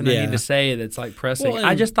really nothing I need to say that's like pressing. Well,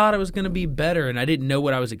 I just thought it was going to be better, and I didn't know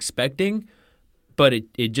what I was expecting, but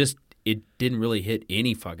it didn't really hit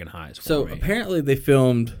any fucking highs for so me. Apparently they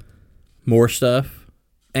filmed more stuff,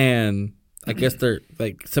 and I guess they're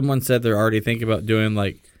like, someone said they're already thinking about doing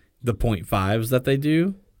like the 0.5s that they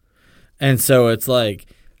do, and so it's like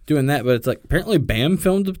doing that. But it's like apparently Bam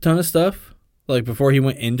filmed a ton of stuff like before he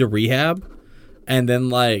went into rehab. And then,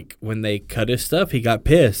 like, when they cut his stuff, he got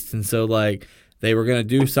pissed. And so, like, they were gonna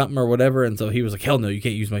do something or whatever, and so he was like, hell no, you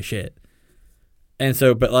can't use my shit. And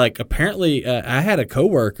so, but like apparently, I had a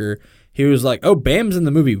coworker. He was like, "Oh, Bam's in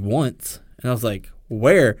the movie once," and I was like,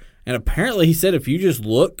 "Where?" And apparently, he said if you just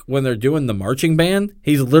look when they're doing the marching band,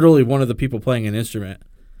 he's literally one of the people playing an instrument.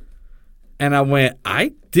 And I went,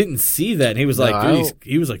 I didn't see that. And he was like,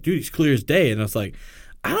 dude, he's clear as day. And I was like,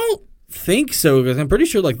 I don't think so, because I'm pretty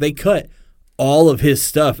sure like they cut all of his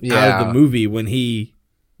stuff out of the movie when he,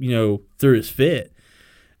 threw his fit.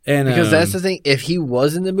 And because that's the thing. If he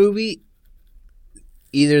was in the movie,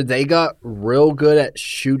 either they got real good at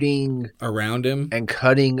shooting around him and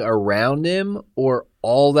cutting around him, or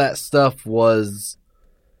all that stuff was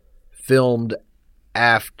filmed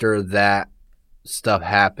after that stuff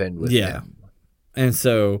happened with him. And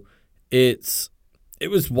so it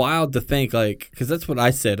was wild to think, like, because that's what I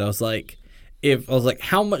said. I was like,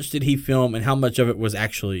 how much did he film and how much of it was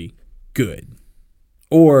actually good?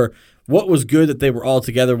 Or what was good that they were all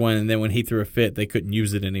together and then when he threw a fit, they couldn't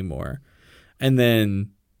use it anymore. And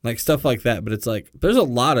then, like, stuff like that. But it's like, there's a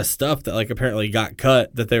lot of stuff that, like, apparently got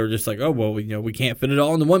cut that they were just like, oh, well, we can't fit it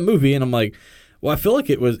all into one movie. And I'm like, well, I feel like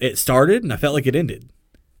it started and I felt like it ended.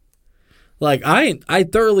 Like, I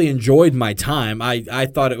thoroughly enjoyed my time. I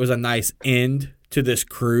thought it was a nice end to this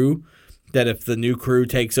crew, that if the new crew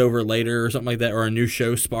takes over later or something like that, or a new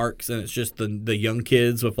show sparks and it's just the young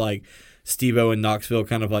kids with, like, Steve-O and Knoxville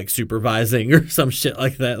kind of, like, supervising or some shit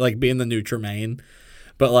like that, like being the new Tremaine.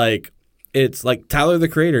 But, like, it's like Tyler, the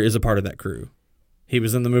Creator, is a part of that crew. He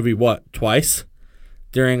was in the movie, twice?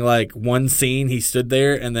 During, like, one scene, he stood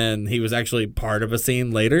there, and then he was actually part of a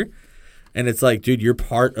scene later. And it's like, dude, you're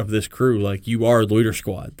part of this crew. Like, you are Loiter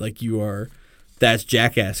Squad. Like, that's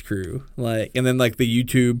Jackass crew. Like, and then, like, the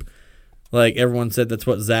YouTube, like, everyone said that's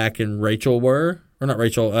what Zach and Rachel were. Or not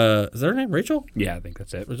Rachel. Is that her name? Rachel? Yeah, I think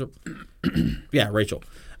that's it. Yeah, Rachel.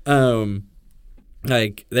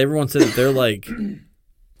 Like, everyone said that they're, like,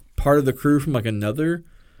 part of the crew from, like, another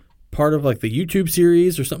part of, like, the YouTube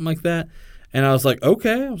series or something like that. And I was like,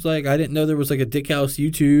 okay. I was like, I didn't know there was, like, a Dick House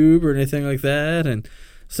YouTube or anything like that and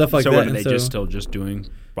stuff like that. So what, are they still doing,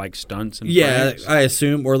 like, stunts and pranks? I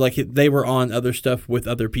assume. Or, like, they were on other stuff with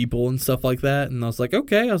other people and stuff like that. And I was like,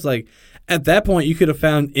 okay. I was like, at that point, you could have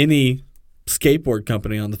found any skateboard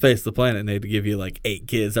company on the face of the planet and they'd give you, like, 8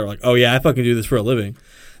 kids that were like, oh, yeah, I fucking do this for a living.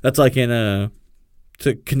 That's like to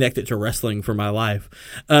connect it to wrestling for my life.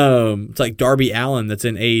 It's like Darby Allin that's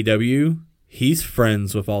in AEW. He's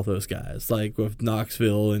friends with all those guys, like with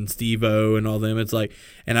Knoxville and Steve-O and all them. It's like,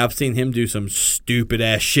 and I've seen him do some stupid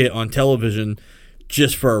ass shit on television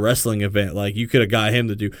just for a wrestling event. Like, you could have got him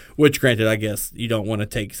to do, which granted, I guess you don't want to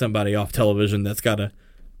take somebody off television that's got to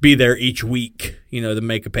be there each week, to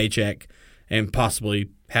make a paycheck and possibly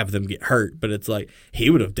have them get hurt. But it's like, he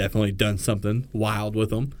would have definitely done something wild with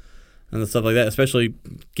them and stuff like that, especially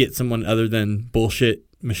get someone other than bullshit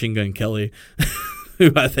Machine Gun Kelly,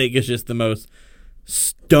 who I think is just the most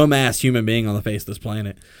dumbass human being on the face of this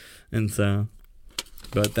planet. And so,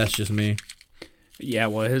 but that's just me. Yeah,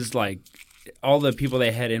 well, his, like, all the people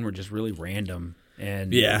they had in were just really random.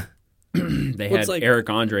 And yeah. They had Eric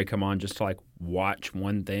Andre come on just to, like, watch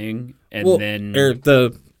one thing. And then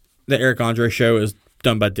the Eric Andre show is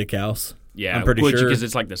done by Dick House. Yeah, I'm pretty sure. Because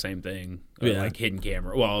it's like the same thing. Yeah. Like hidden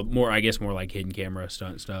camera. Well, more like hidden camera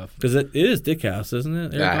stunt stuff. Because it is Dick House, isn't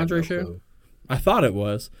it? Eric Andre show? I thought it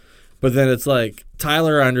was. But then it's like,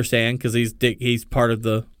 Tyler, I understand, because he's part of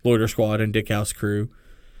the Loiter Squad and Dick House crew.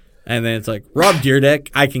 And then it's like, Rob Dyrdek,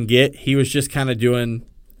 I can get. He was just kind of doing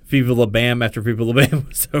Viva La Bam after Viva La Bam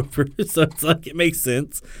was over. So it's like, it makes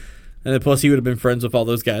sense. And then plus, he would have been friends with all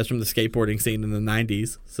those guys from the skateboarding scene in the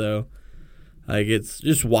 90s. So, like, it's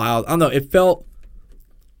just wild. I don't know.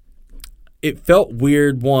 It felt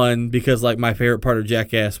weird, one, because, like, my favorite part of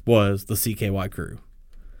Jackass was the CKY crew.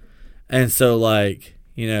 And so, like,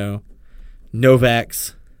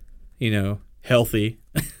 Novak's, healthy.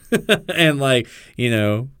 And, like,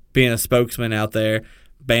 being a spokesman out there.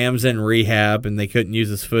 Bam's in rehab, and they couldn't use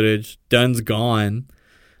his footage. Dunn's gone.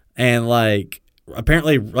 And, like,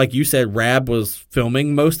 apparently, like you said, Rab was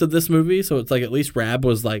filming most of this movie, so it's like at least Rab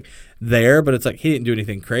was, like, there, but it's like he didn't do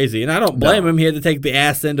anything crazy. And I don't blame him. He had to take the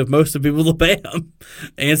ass end of most of Viva La Bam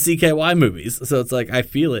and CKY movies. So it's like, I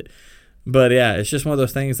feel it. But, yeah, it's just one of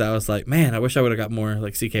those things that I was like, man, I wish I would have got more,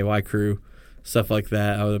 like, CKY crew, stuff like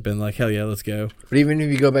that. I would have been like, hell yeah, let's go. But even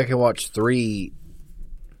if you go back and watch 3,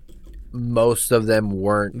 most of them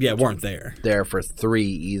weren't there for 3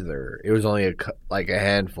 either. It was only a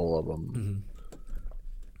handful of them. Mm-hmm.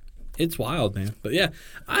 It's wild, man. But yeah,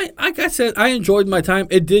 like I said, I enjoyed my time.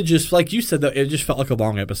 It did just, like you said, though, it just felt like a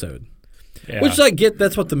long episode. Yeah. Which I get.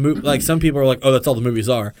 That's what the movie. Like, some people are like, oh, that's all the movies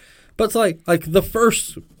are. But it's like the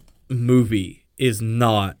first movie is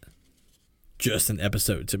not just an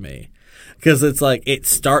episode to me, because it's like it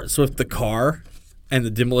starts with the car and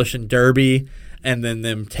the demolition derby, and then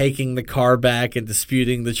them taking the car back and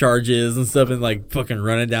disputing the charges and stuff, and like fucking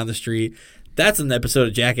running down the street. That's an episode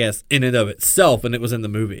of Jackass in and of itself, and it was in the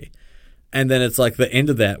movie. And then it's like the end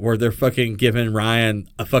of that where they're fucking giving Ryan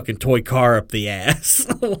a fucking toy car up the ass.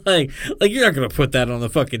 like you're not gonna put that on the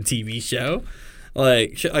fucking TV show,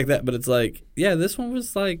 like shit like that. But it's like, yeah, this one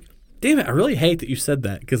was like, damn it, I really hate that you said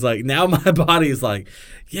that, because like now my body's like,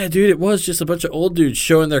 yeah, dude, it was just a bunch of old dudes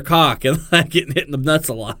showing their cock and like getting hit in the nuts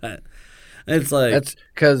a lot. And it's like, that's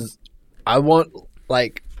because I want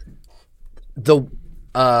like the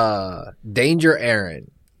Danger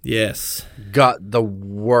Aaron. Yes, got the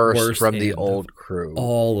worst from the end old crew.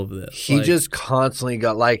 All of this, He just constantly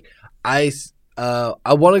got like I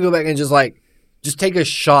want to go back and just take a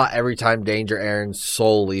shot every time Danger Aaron's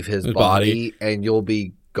soul leave his body, and you'll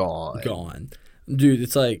be gone, dude.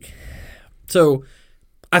 It's like, so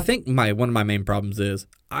I think one of my main problems is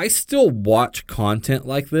I still watch content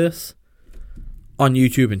like this on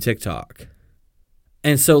YouTube and TikTok,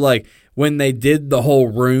 and so like when they did the whole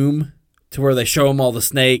room to where they show them all the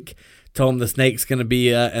snake, tell them the snake's going to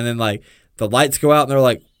be, and then like the lights go out and they're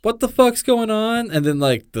like, what the fuck's going on? And then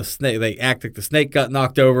like the snake, they act like the snake got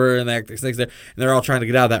knocked over, and they act like the snake's there, and they're all trying to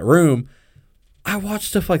get out of that room. I watch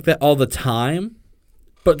stuff like that all the time,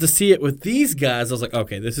 but to see it with these guys, I was like,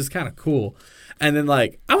 okay, this is kind of cool. And then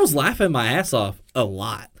like I was laughing my ass off a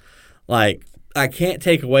lot. Like I can't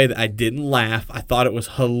take away that I didn't laugh. I thought it was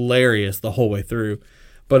hilarious the whole way through,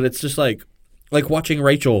 but it's just like watching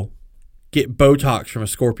Rachel get Botox from a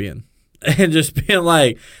scorpion and just being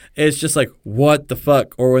like, it's just like, what the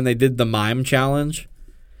fuck? Or when they did the mime challenge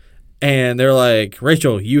and they're like,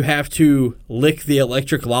 Rachel, you have to lick the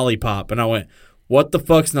electric lollipop. And I went, what the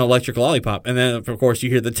fuck's an electric lollipop? And then of course you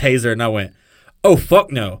hear the taser, and I went, oh fuck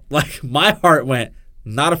no. Like my heart went,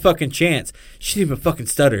 not a fucking chance. She didn't even fucking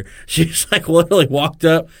stutter. She just like literally walked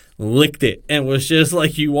up, licked it, and was just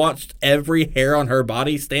like, you watched every hair on her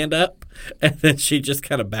body stand up. And then she just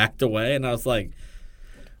kind of backed away, and I was like,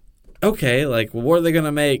 okay, like, what are they going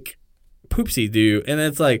to make Poopsie do? And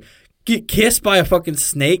it's like, get kissed by a fucking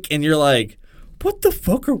snake, and you're like, what the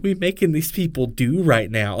fuck are we making these people do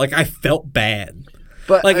right now? Like, I felt bad.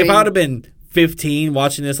 But like, if I would have been 15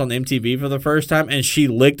 watching this on MTV for the first time and she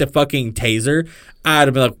licked a fucking taser, I'd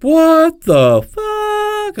have been like, what the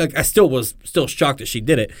fuck? Like, I still was shocked that she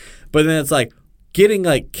did it. But then it's like, getting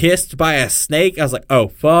like kissed by a snake, I was like, oh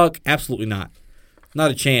fuck, absolutely not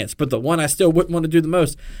a chance. But the one I still wouldn't want to do the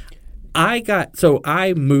most, I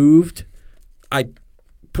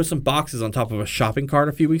put some boxes on top of a shopping cart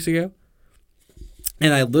a few weeks ago,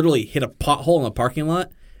 and I literally hit a pothole in the parking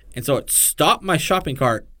lot, and so it stopped my shopping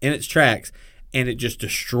cart in its tracks, and it just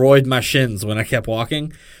destroyed my shins when I kept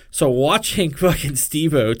walking. So watching fucking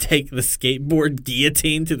Steve-O take the skateboard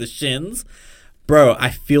guillotine to the shins, bro, I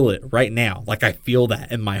feel it right now. Like, I feel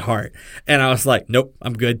that in my heart. And I was like, nope,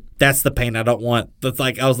 I'm good. That's the pain I don't want. That's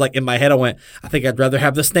like, I was like, in my head, I went, I think I'd rather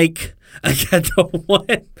have the snake. Like, I don't want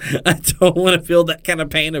to feel that kind of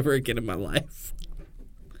pain ever again in my life.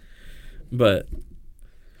 But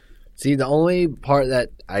see, the only part that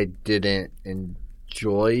I didn't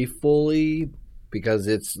enjoy fully, because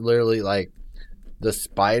it's literally like the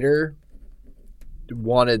spider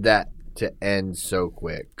wanted that to end so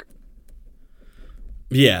quick.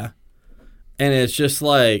 yeah. And it's just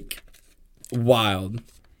like wild.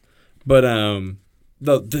 But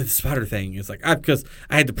the spider thing is like, because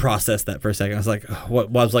I had to process that for a second. I was like, oh,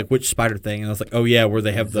 what? Well, I was like, which spider thing? And I was like, oh yeah, where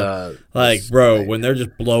they have the like, bro, when they're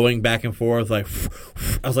just blowing back and forth, like,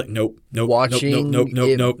 I was like, nope. Watching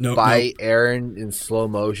nope. bite Aaron in slow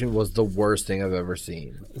motion was the worst thing I've ever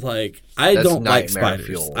seen. Like, I don't like nightmare spiders.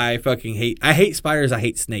 fuel. I hate spiders. I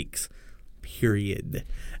hate snakes. Period.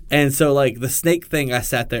 And so, like, the snake thing, I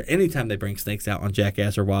sat there. Anytime they bring snakes out on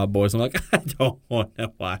Jackass or Wild Boys, I'm like, I don't want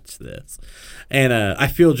to watch this. And I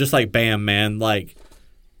feel just like Bam, man. Like,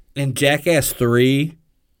 in Jackass 3,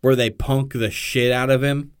 where they punk the shit out of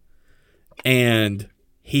him, and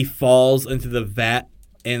he falls into the vat,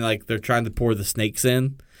 and, like, they're trying to pour the snakes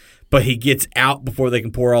in, but he gets out before they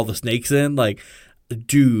can pour all the snakes in. Like,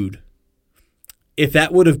 dude, if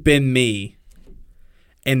that would have been me,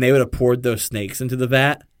 and they would have poured those snakes into the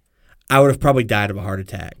vat, I would have probably died of a heart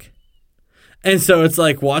attack. And so it's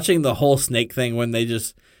like watching the whole snake thing when they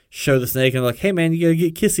just show the snake and like, hey man, you gotta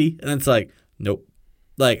get kissy. And it's like, nope.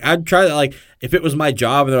 Like, I'd try to, like, if it was my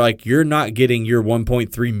job and they're like, you're not getting your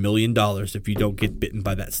 $1.3 million if you don't get bitten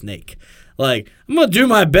by that snake. Like, I'm going to do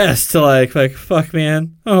my best to, like, fuck,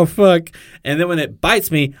 man. Oh, fuck. And then when it bites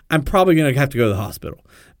me, I'm probably going to have to go to the hospital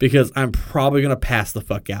because I'm probably going to pass the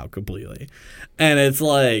fuck out completely. And it's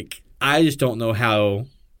like, I just don't know how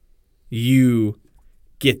you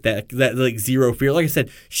get that like zero fear. Like I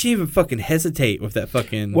said, she didn't even fucking hesitate with that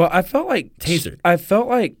fucking I felt like taser. I felt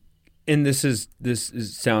like, and this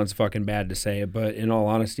sounds fucking bad to say it, but in all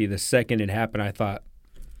honesty, the second it happened, I thought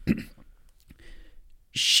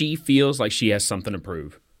she feels like she has something to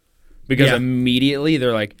prove. Because immediately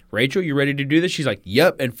they're like, Rachel, you ready to do this? She's like,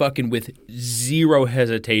 yep. And fucking with zero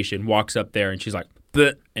hesitation walks up there and she's like,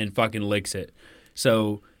 bleh, and fucking licks it.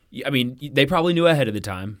 So, I mean, they probably knew ahead of the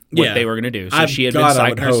time what they were going to do. So she had been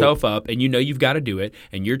psyching herself up, and you know you've got to do it,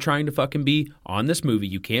 and you're trying to fucking be on this movie.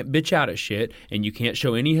 You can't bitch out at shit, and you can't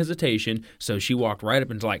show any hesitation. So she walked right up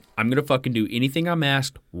and was like, I'm going to fucking do anything I'm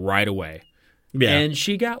asked right away. Yeah. And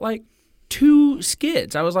she got like 2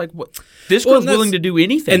 skits. I was like, "What? This girl's willing to do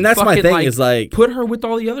anything." And that's fucking, my thing is like, put her with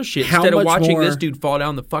all the other shit instead of watching this dude fall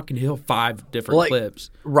down the fucking hill 5 different clips.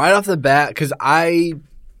 Right off the bat, because I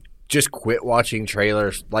just quit watching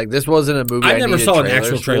trailers. Like, this wasn't a movie I never needed saw an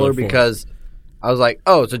actual trailer for because I was like,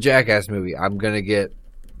 oh, it's a Jackass movie. I'm going to get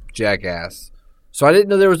Jackass. So I didn't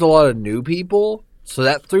know there was a lot of new people. So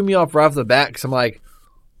that threw me off right off the bat because I'm like,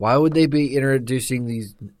 why would they be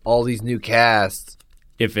introducing all these new casts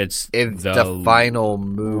if it's the final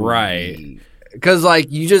movie? Right. Because, like,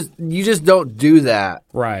 you just don't do that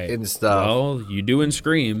and stuff. Well, you do in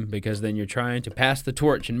Scream because then you're trying to pass the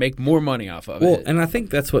torch and make more money off of it. Well, and I think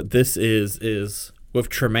that's what this is with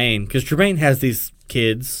Tremaine. Because Tremaine has these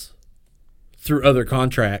kids through other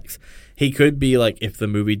contracts. He could be like, if the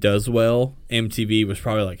movie does well, MTV was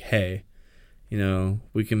probably like, hey, you know,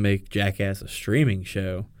 we can make Jackass a streaming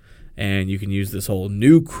show and you can use this whole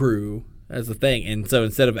new crew as the thing. And so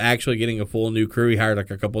instead of actually getting a full new crew, he hired like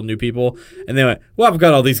a couple new people. And they went, well, I've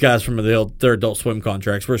got all these guys from their Adult Swim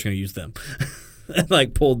contracts. We're just going to use them. And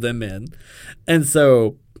like pulled them in. And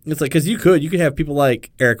so it's like, because you could have people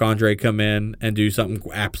like Eric Andre come in and do something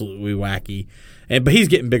absolutely wacky. But he's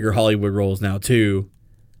getting bigger Hollywood roles now too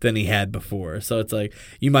than he had before. So it's like,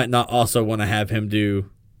 you might not also want to have him do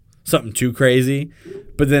something too crazy.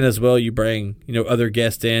 But then as well, you bring, you know, other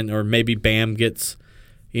guests in, or maybe Bam gets,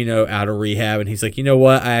 you know, out of rehab, and he's like, you know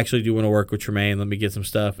what, I actually do want to work with Tremaine. Let me get some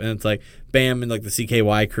stuff. And it's like, Bam and like the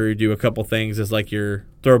CKY crew do a couple things as like your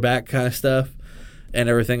throwback kind of stuff and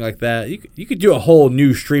everything like that. You could do a whole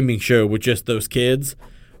new streaming show with just those kids,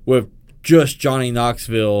 with just Johnny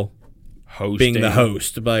Knoxville being the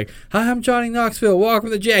host. Like, hi, I'm Johnny Knoxville.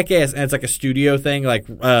 Welcome to Jackass. And it's like a studio thing. Like,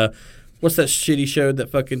 what's that shitty show that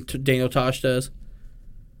fucking Daniel Tosh does?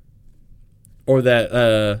 Or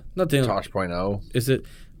that, not Daniel Tosh.0. Is it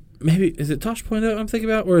Tosh.0 I'm thinking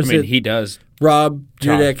about? Or is he does. Rob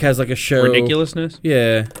Dyrdek has like a show. Ridiculousness?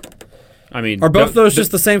 Yeah. I mean, are both those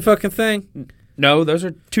just the same fucking thing? No, those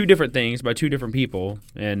are 2 different things by 2 different people.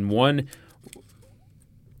 And one.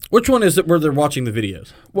 Which one is it where they're watching the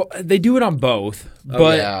videos? Well, they do it on both.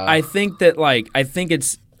 But I think that, like,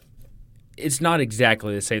 it's not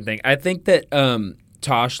exactly the same thing. I think that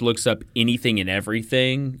Tosh looks up anything and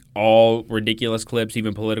everything, all ridiculous clips,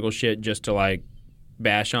 even political shit, just to like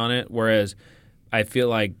bash on it. Whereas I feel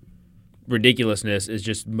like Ridiculousness is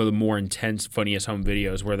just the more intense, funniest home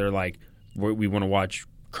videos where they're like, we want to watch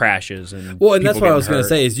crashes and and that's what I was going to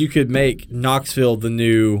say is you could make Knoxville the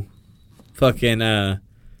new fucking John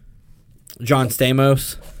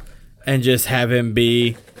Stamos and just have him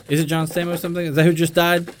be. Is it John Stamos something? Is that who just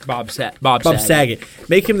died? Bob Saget.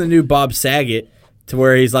 Make him the new Bob Saget. To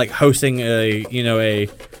where he's like hosting a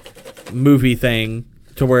movie thing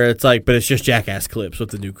to where it's like, but it's just Jackass clips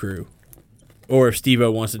with the new crew. Or if Steve-O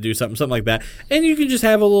wants to do something like that. And you can just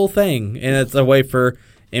have a little thing. And it's a way for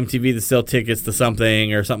MTV to sell tickets to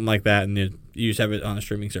something or something like that. And you just have it on a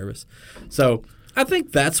streaming service. So I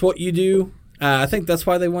think that's what you do. I think that's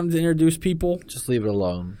why they wanted to introduce people. Just leave it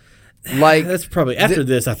alone. Like, that's probably after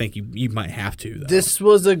this. I think you might have to. Though. This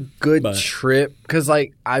was a good trip because,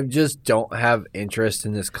 like, I just don't have interest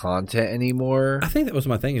in this content anymore. I think that was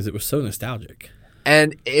my thing. Is it was so nostalgic,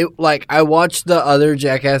 and it like I watched the other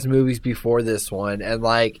Jackass movies before this one, and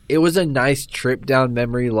like it was a nice trip down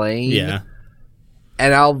memory lane. Yeah,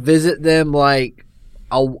 and I'll visit them. Like,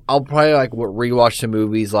 I'll probably like rewatch the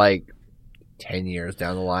movies like 10 years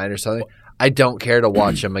down the line or something. I don't care to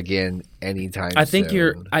watch them again anytime I think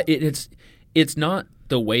soon. it's not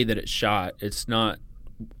the way that it's shot. It's not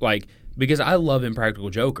like, because I love Impractical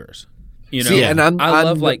Jokers. You know, See, and I'm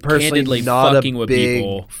love like personally candidly not fucking a with big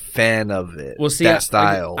people. fan of it. Well, see, that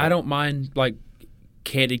style. I don't mind like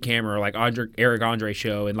candid camera, like Eric Andre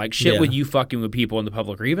show, and like shit with you fucking with people in the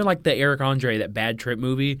public, or even like the Eric Andre, that Bad Trip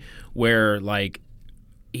movie where like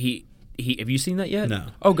he have you seen that yet? No.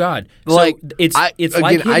 Oh God, Like so it's again,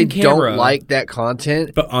 like hidden I camera. don't like that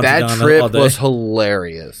content. But Auntie Bad Donna all Trip day. was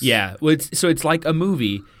hilarious. Yeah, well, it's like a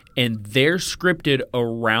movie, and they're scripted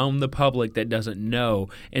around the public that doesn't know.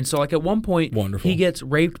 And so, like at one point, Wonderful. he gets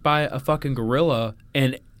raped by a fucking gorilla,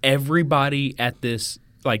 and everybody at this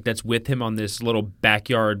like that's with him on this little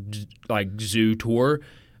backyard like zoo tour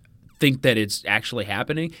think that it's actually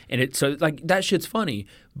happening, and it's so like that shit's funny,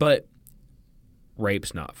 but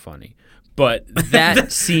rape's not funny. But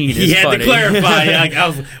that scene is He had funny. to clarify.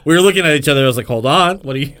 Like, we were looking at each other. I was like, "Hold on,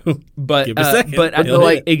 what are you?" But Give me a second. but You'll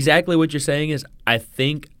like hit it. exactly what you're saying is, I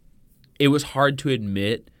think it was hard to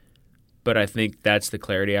admit, but I think that's the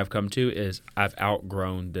clarity I've come to is I've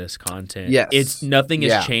outgrown this content. Yes. It's nothing has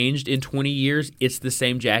Yeah. changed in 20 years. It's the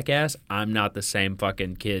same jackass. I'm not the same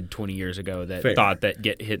fucking kid 20 years ago that Fair. thought that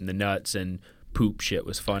get hit in the nuts and poop shit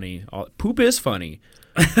was funny. Poop is funny.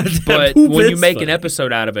 But Poop when you is make funny. an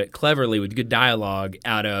episode out of it cleverly with good dialogue,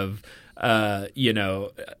 out of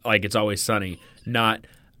like It's Always Sunny, not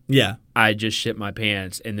Yeah, I just shit my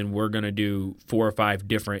pants and then we're gonna do 4 or 5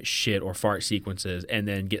 different shit or fart sequences and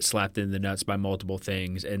then get slapped in the nuts by multiple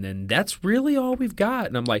things, and then that's really all we've got.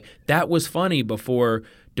 And I'm like, that was funny before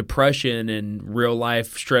depression and real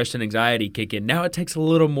life stress and anxiety kick in. Now it takes a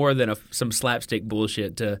little more than some slapstick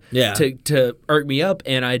bullshit to irk me up.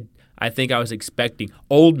 And I think I was expecting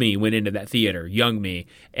old me went into that theater, young me,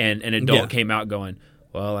 and an adult came out going,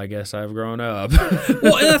 well, I guess I've grown up.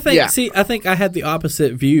 Well, and I think, Yeah. I think I had the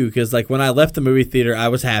opposite view because, like, when I left the movie theater, I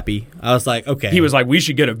was happy. I was like, okay. He was like, we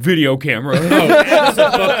should get a video camera. oh,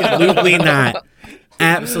 absolutely not.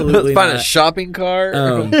 Absolutely Find a not. shopping cart.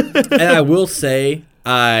 And I will say,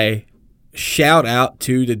 I shout out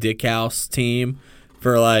to the Dick House team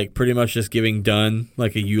for, like, pretty much just giving Dunn,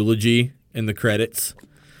 like, a eulogy in the credits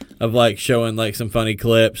of, like, showing, like, some funny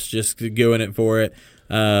clips, just doing it for it.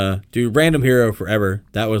 Dude, Random Hero forever.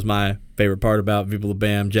 That was my favorite part about Viva La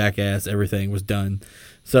Bam, Jackass, everything was done.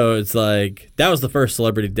 So it's like, that was the first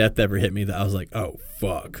celebrity death that ever hit me that I was like, oh,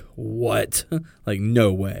 fuck, what? Like,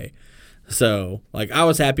 no way. So, like, I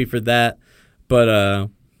was happy for that. But, so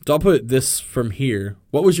I'll put this from here.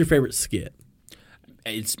 What was your favorite skit?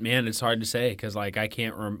 It's hard to say because like I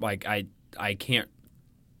can't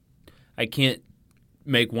I can't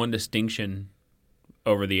make one distinction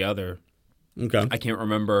over the other. Okay. I can't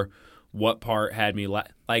remember what part had me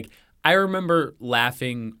like. I remember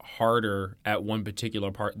laughing harder at one particular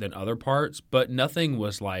part than other parts, but nothing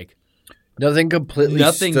was like Nothing completely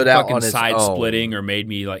nothing stood out fucking on its side own. splitting or made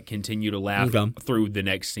me like continue to laugh Okay. through the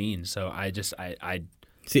next scene. So I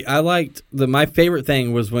See, I liked my favorite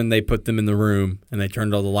thing was when they put them in the room and they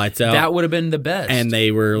turned all the lights out. that would have been the best. and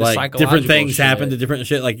they were like psychological different things shit. happened to different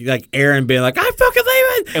shit, like Aaron being like, "I fucking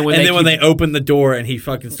leave it," And when then they when keep- they open the door and he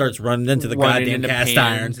fucking starts running into the Running goddamn into cast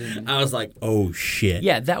pans iron, and- I was like, "Oh shit!"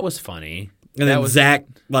 yeah, that was funny. And that then was Zach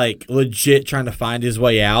like legit trying to find his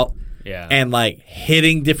way out. yeah. And like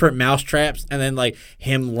hitting different mouse traps, and then like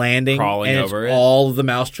him landing, Crawling and over it. all of the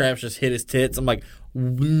mouse traps just hit his tits. I'm like,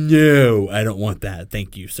 no, I don't want that.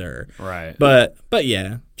 Thank you, sir. Right. But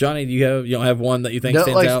yeah, Johnny, you don't have one that you think No,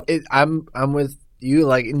 stands like out? I'm with you.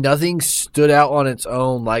 Like nothing stood out on its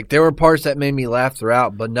own. Like there were parts that made me laugh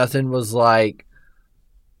throughout, but nothing was like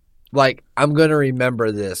I'm gonna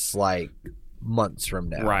remember this like months from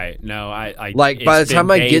now. Right. No, I Like, it's by the been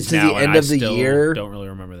time I get days to the now, and end I of the still year- don't really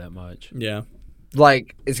remember that much. Yeah.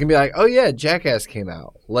 Like it's gonna be like, oh yeah, Jackass came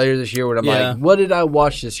out later this year. When I'm Yeah. like, what did I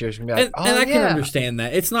watch this year? It's gonna be like, And I can yeah. understand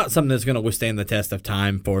that. It's not something that's going to withstand the test of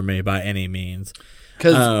time for me by any means.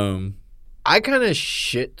 Because I kind of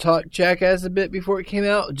shit talked Jackass a bit before it came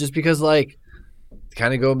out, just because like,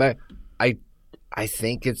 kind of going back, I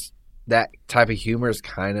think it's that type of humor is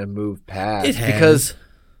kind of moved past It has. because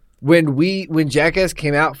when Jackass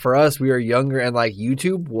came out for us, we were younger and like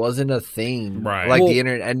YouTube wasn't a thing, Right. Like Well- the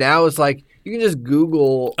internet, and now it's like you can just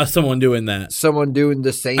Google someone doing that. someone doing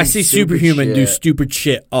the same. I see stupid Superhuman shit. do stupid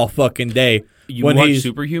shit all fucking day. You when watch he's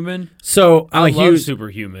Superhuman? so I'm I a love huge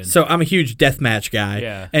Superhuman. so I'm a huge deathmatch guy.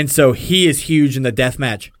 Yeah. And so he is huge in the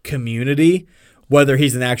deathmatch community. Whether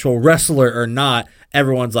he's an actual wrestler or not,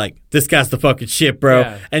 everyone's like, this guy's the fucking shit, bro.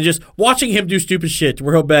 Yeah. And just watching him do stupid shit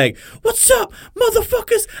where he'll beg, what's up,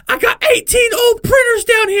 motherfuckers? I got 18 old printers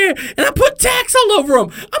down here, and I put tax all over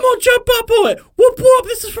them. I'm going to jump up on it. Whoop, whoop,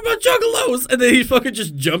 this is for my juggalos. And then he fucking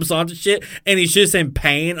just jumps onto shit, and he's just in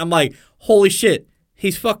pain. I'm like, holy shit,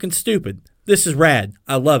 he's fucking stupid. This is rad.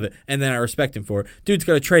 I love it. And then I respect him for it. Dude's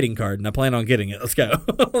got a trading card, and I plan on getting it. Let's go.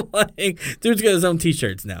 Like, dude's got his own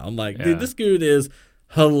T-shirts now. I'm like, dude, this dude is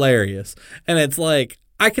hilarious. And it's like,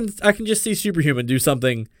 I can just see Superhuman do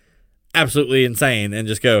something absolutely insane and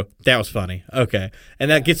just go, that was funny. Okay.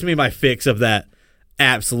 And that gets me my fix of that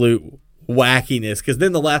absolute wackiness. Because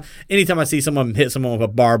then anytime I see someone hit someone with a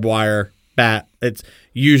barbed wire bat, it's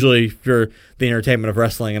usually for the entertainment of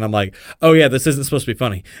wrestling, and I'm like, oh yeah, this isn't supposed to be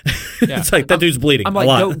funny. It's like that dude's bleeding. I'm a like,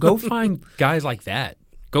 lot. go find guys like that.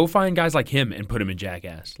 Go find guys like him and put him in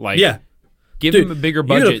Jackass. Like, Yeah. give Dude, him a bigger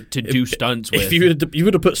budget to do stunts with. If you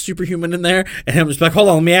would have put Superhuman in there, and I'm just like, hold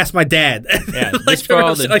on, let me ask my dad. Yeah, Like, this for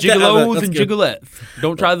all the like that, gigolos that's and good. gigolettes.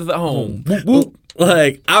 Don't try this at home. Whoop, whoop.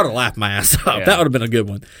 Like, I would have laughed my ass off. Yeah. That would have been a good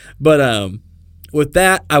one. But with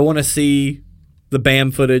that, I want to see the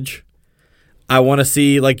BAM footage. I want to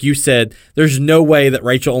see, like you said, there's no way that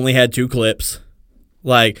Rachel only had 2 clips.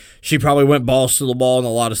 Like, she probably went balls to the wall and a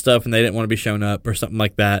lot of stuff, and they didn't want to be shown up or something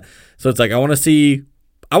like that. So it's like, I want to see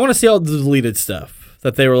all the deleted stuff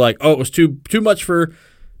that they were like, oh, it was too much for,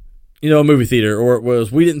 a movie theater, or it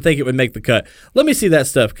was, we didn't think it would make the cut. Let me see that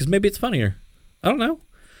stuff, because maybe it's funnier. I don't know.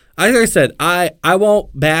 Like I said, I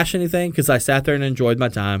won't bash anything, because I sat there and enjoyed my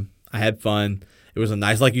time. I had fun. It was a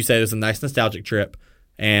nice, like you said, it was a nice nostalgic trip.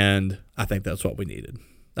 And I think that's what we needed.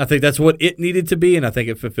 I think that's what it needed to be, and I think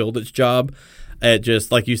it fulfilled its job. It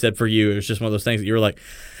just, like you said, for you, it was just one of those things that you were like,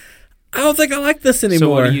 I don't think I like this anymore. So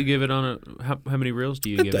what do you give it on how many reels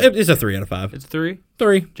do you give it? It's a 3 out of 5. It's 3?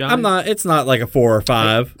 3. Johnny? It's not like a 4 or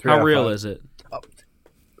 5. Three out How of real 5. is it?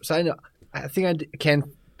 So I think I can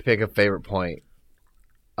pick a favorite point.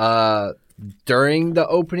 During the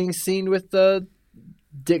opening scene with the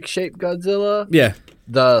dick-shaped Godzilla, Yeah.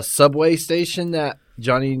 the subway station that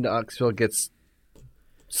Johnny Knoxville gets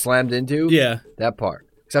slammed into, Yeah. that part.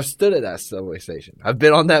 Because I've stood at that subway station. I've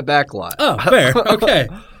been on that back lot. Oh, fair. Okay.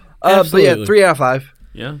 But yeah, Absolutely. 3 out of 5.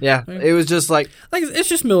 Yeah. Yeah, it was just like, Like, it's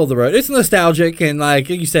just middle of the road. It's nostalgic, and like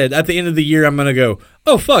you said, at the end of the year, I'm going to go,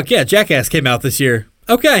 oh, fuck, yeah, Jackass came out this year.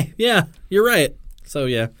 Okay, yeah, you're right. So,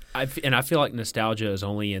 yeah. I feel like nostalgia is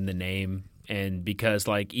only in the name, and because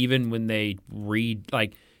like even when they read,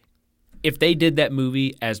 like if they did that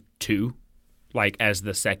movie as 2, like as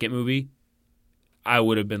the second movie, I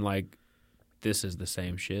would have been like, this is the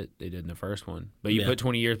same shit they did in the first one. But you put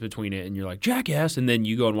 20 years between it, and you're like, Jackass, and then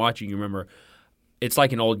you go and watch it, and you remember, it's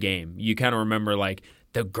like an old game. You kind of remember like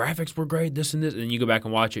the graphics were great, this and this, and then you go back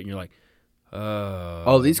and watch it, and you're like,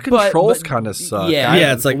 oh, these controls kind of suck. yeah.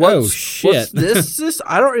 Yeah, it's like, oh, shit. What's this?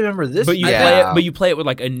 I don't remember this. But you yeah. play it with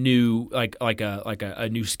like a new like a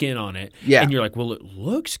new skin on it. Yeah. And you're like, well, it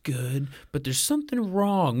looks good, but there's something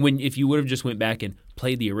wrong. If you would have just went back and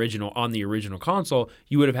played the original on the original console,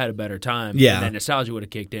 you would have had a better time. Yeah. And that nostalgia would have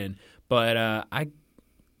kicked in. But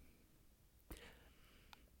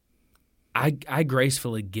I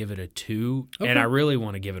gracefully give it a 2, and I really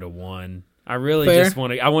want to give it a 1. I really Fair. just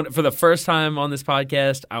want to. I want, for the first time on this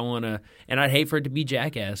podcast, I want to, and I'd hate for it to be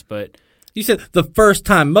Jackass, but You said the first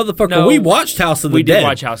time, motherfucker. No, we watched House of the we Dead. did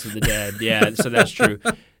watch House of the Dead. Yeah, so that's true.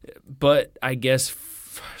 But I guess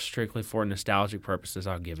strictly for nostalgic purposes,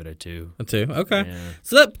 I'll give it a 2. A 2. Okay. Yeah.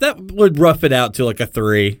 So that would rough it out to like a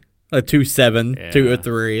 3, a 2.7, Yeah. 2 or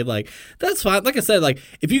 3. Like that's fine. Like I said, like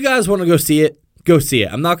if you guys want to go see it, go see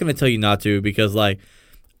it. I'm not going to tell you not to because like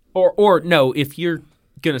Or no, if you're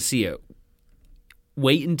gonna see it,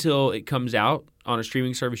 wait until it comes out on a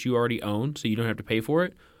streaming service you already own, so you don't have to pay for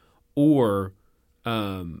it, or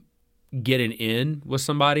get an in with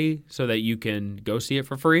somebody so that you can go see it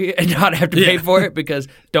for free and not have to pay for it. Because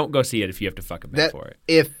don't go see it if you have to fucking pay for it.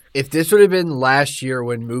 If this would have been last year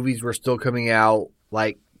when movies were still coming out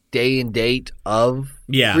like day and date of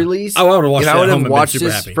release, I would have watched if it I would at home have and watched been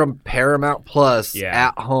super this happy. from Paramount Plus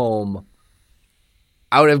at home,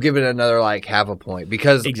 I would have given it another like half a point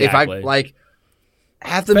because if I like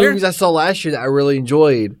half the movies I saw last year that I really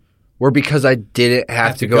enjoyed were because I didn't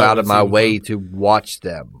have to go out of my way to watch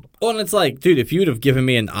them. Well, and it's like, dude, if you would have given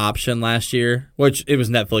me an option last year, which it was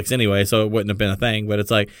Netflix anyway, so it wouldn't have been a thing, but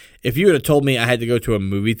it's like, if you would have told me I had to go to a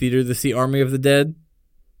movie theater to see Army of the Dead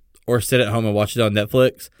or sit at home and watch it on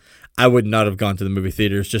Netflix, I would not have gone to the movie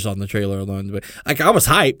theaters just on the trailer alone. But like, I was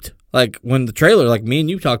hyped. Like, when the trailer, like me and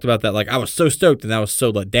you talked about that, like, I was so stoked and I was so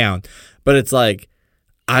let down. But it's like,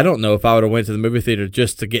 I don't know if I would have went to the movie theater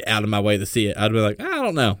just to get out of my way to see it. I'd be like, I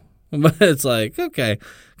don't know. But it's like, okay.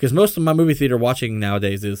 Because most of my movie theater watching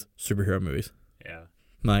nowadays is superhero movies. Yeah.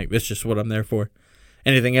 Like, that's just what I'm there for.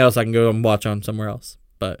 Anything else I can go and watch on somewhere else.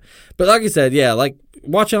 But like I said, yeah, like,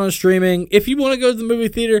 watch it on streaming. If you want to go to the movie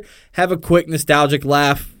theater, have a quick nostalgic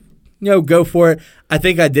laugh, go for it. I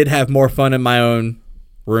think I did have more fun in my own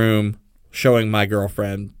room showing my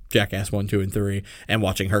girlfriend Jackass 1, 2, and 3 and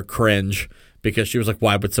watching her cringe because she was like,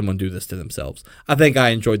 why would someone do this to themselves? I think I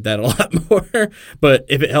enjoyed that a lot more. But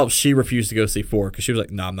if it helps, she refused to go see 4 because she was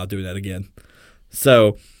like, no, I'm not doing that again.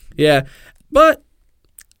 So, yeah. But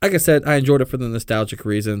like I said, I enjoyed it for the nostalgic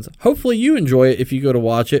reasons. Hopefully you enjoy it if you go to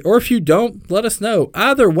watch it. Or if you don't, let us know.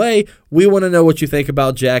 Either way, we want to know what you think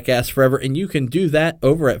about Jackass Forever. And you can do that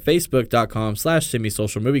over at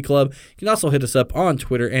facebook.com/semisocialmovieclub. You can also hit us up on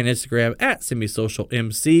Twitter and Instagram at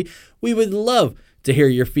semisocialmc. We would love to hear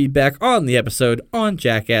your feedback on the episode on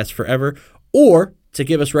Jackass Forever, or to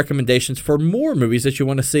give us recommendations for more movies that you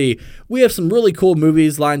want to see. We have some really cool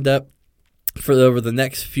movies lined up for over the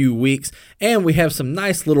next few weeks, and we have some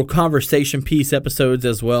nice little conversation piece episodes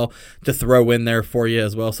as well to throw in there for you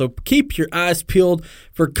as well. So keep your eyes peeled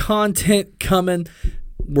for content coming.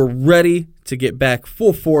 We're ready to get back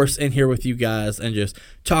full force in here with you guys and just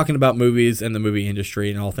talking about movies and the movie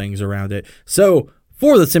industry and all things around it. So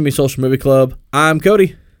for the Semi-Social Movie Club, I'm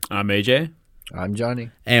Cody. I'm AJ. I'm Johnny.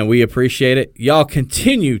 And we appreciate it. Y'all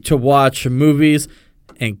continue to watch movies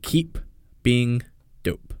and keep being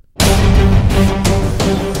dope.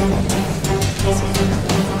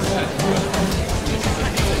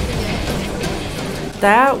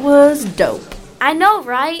 That was dope. I know,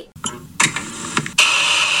 right?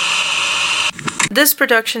 This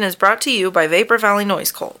production is brought to you by Vapor Valley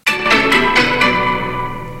Noise Cult.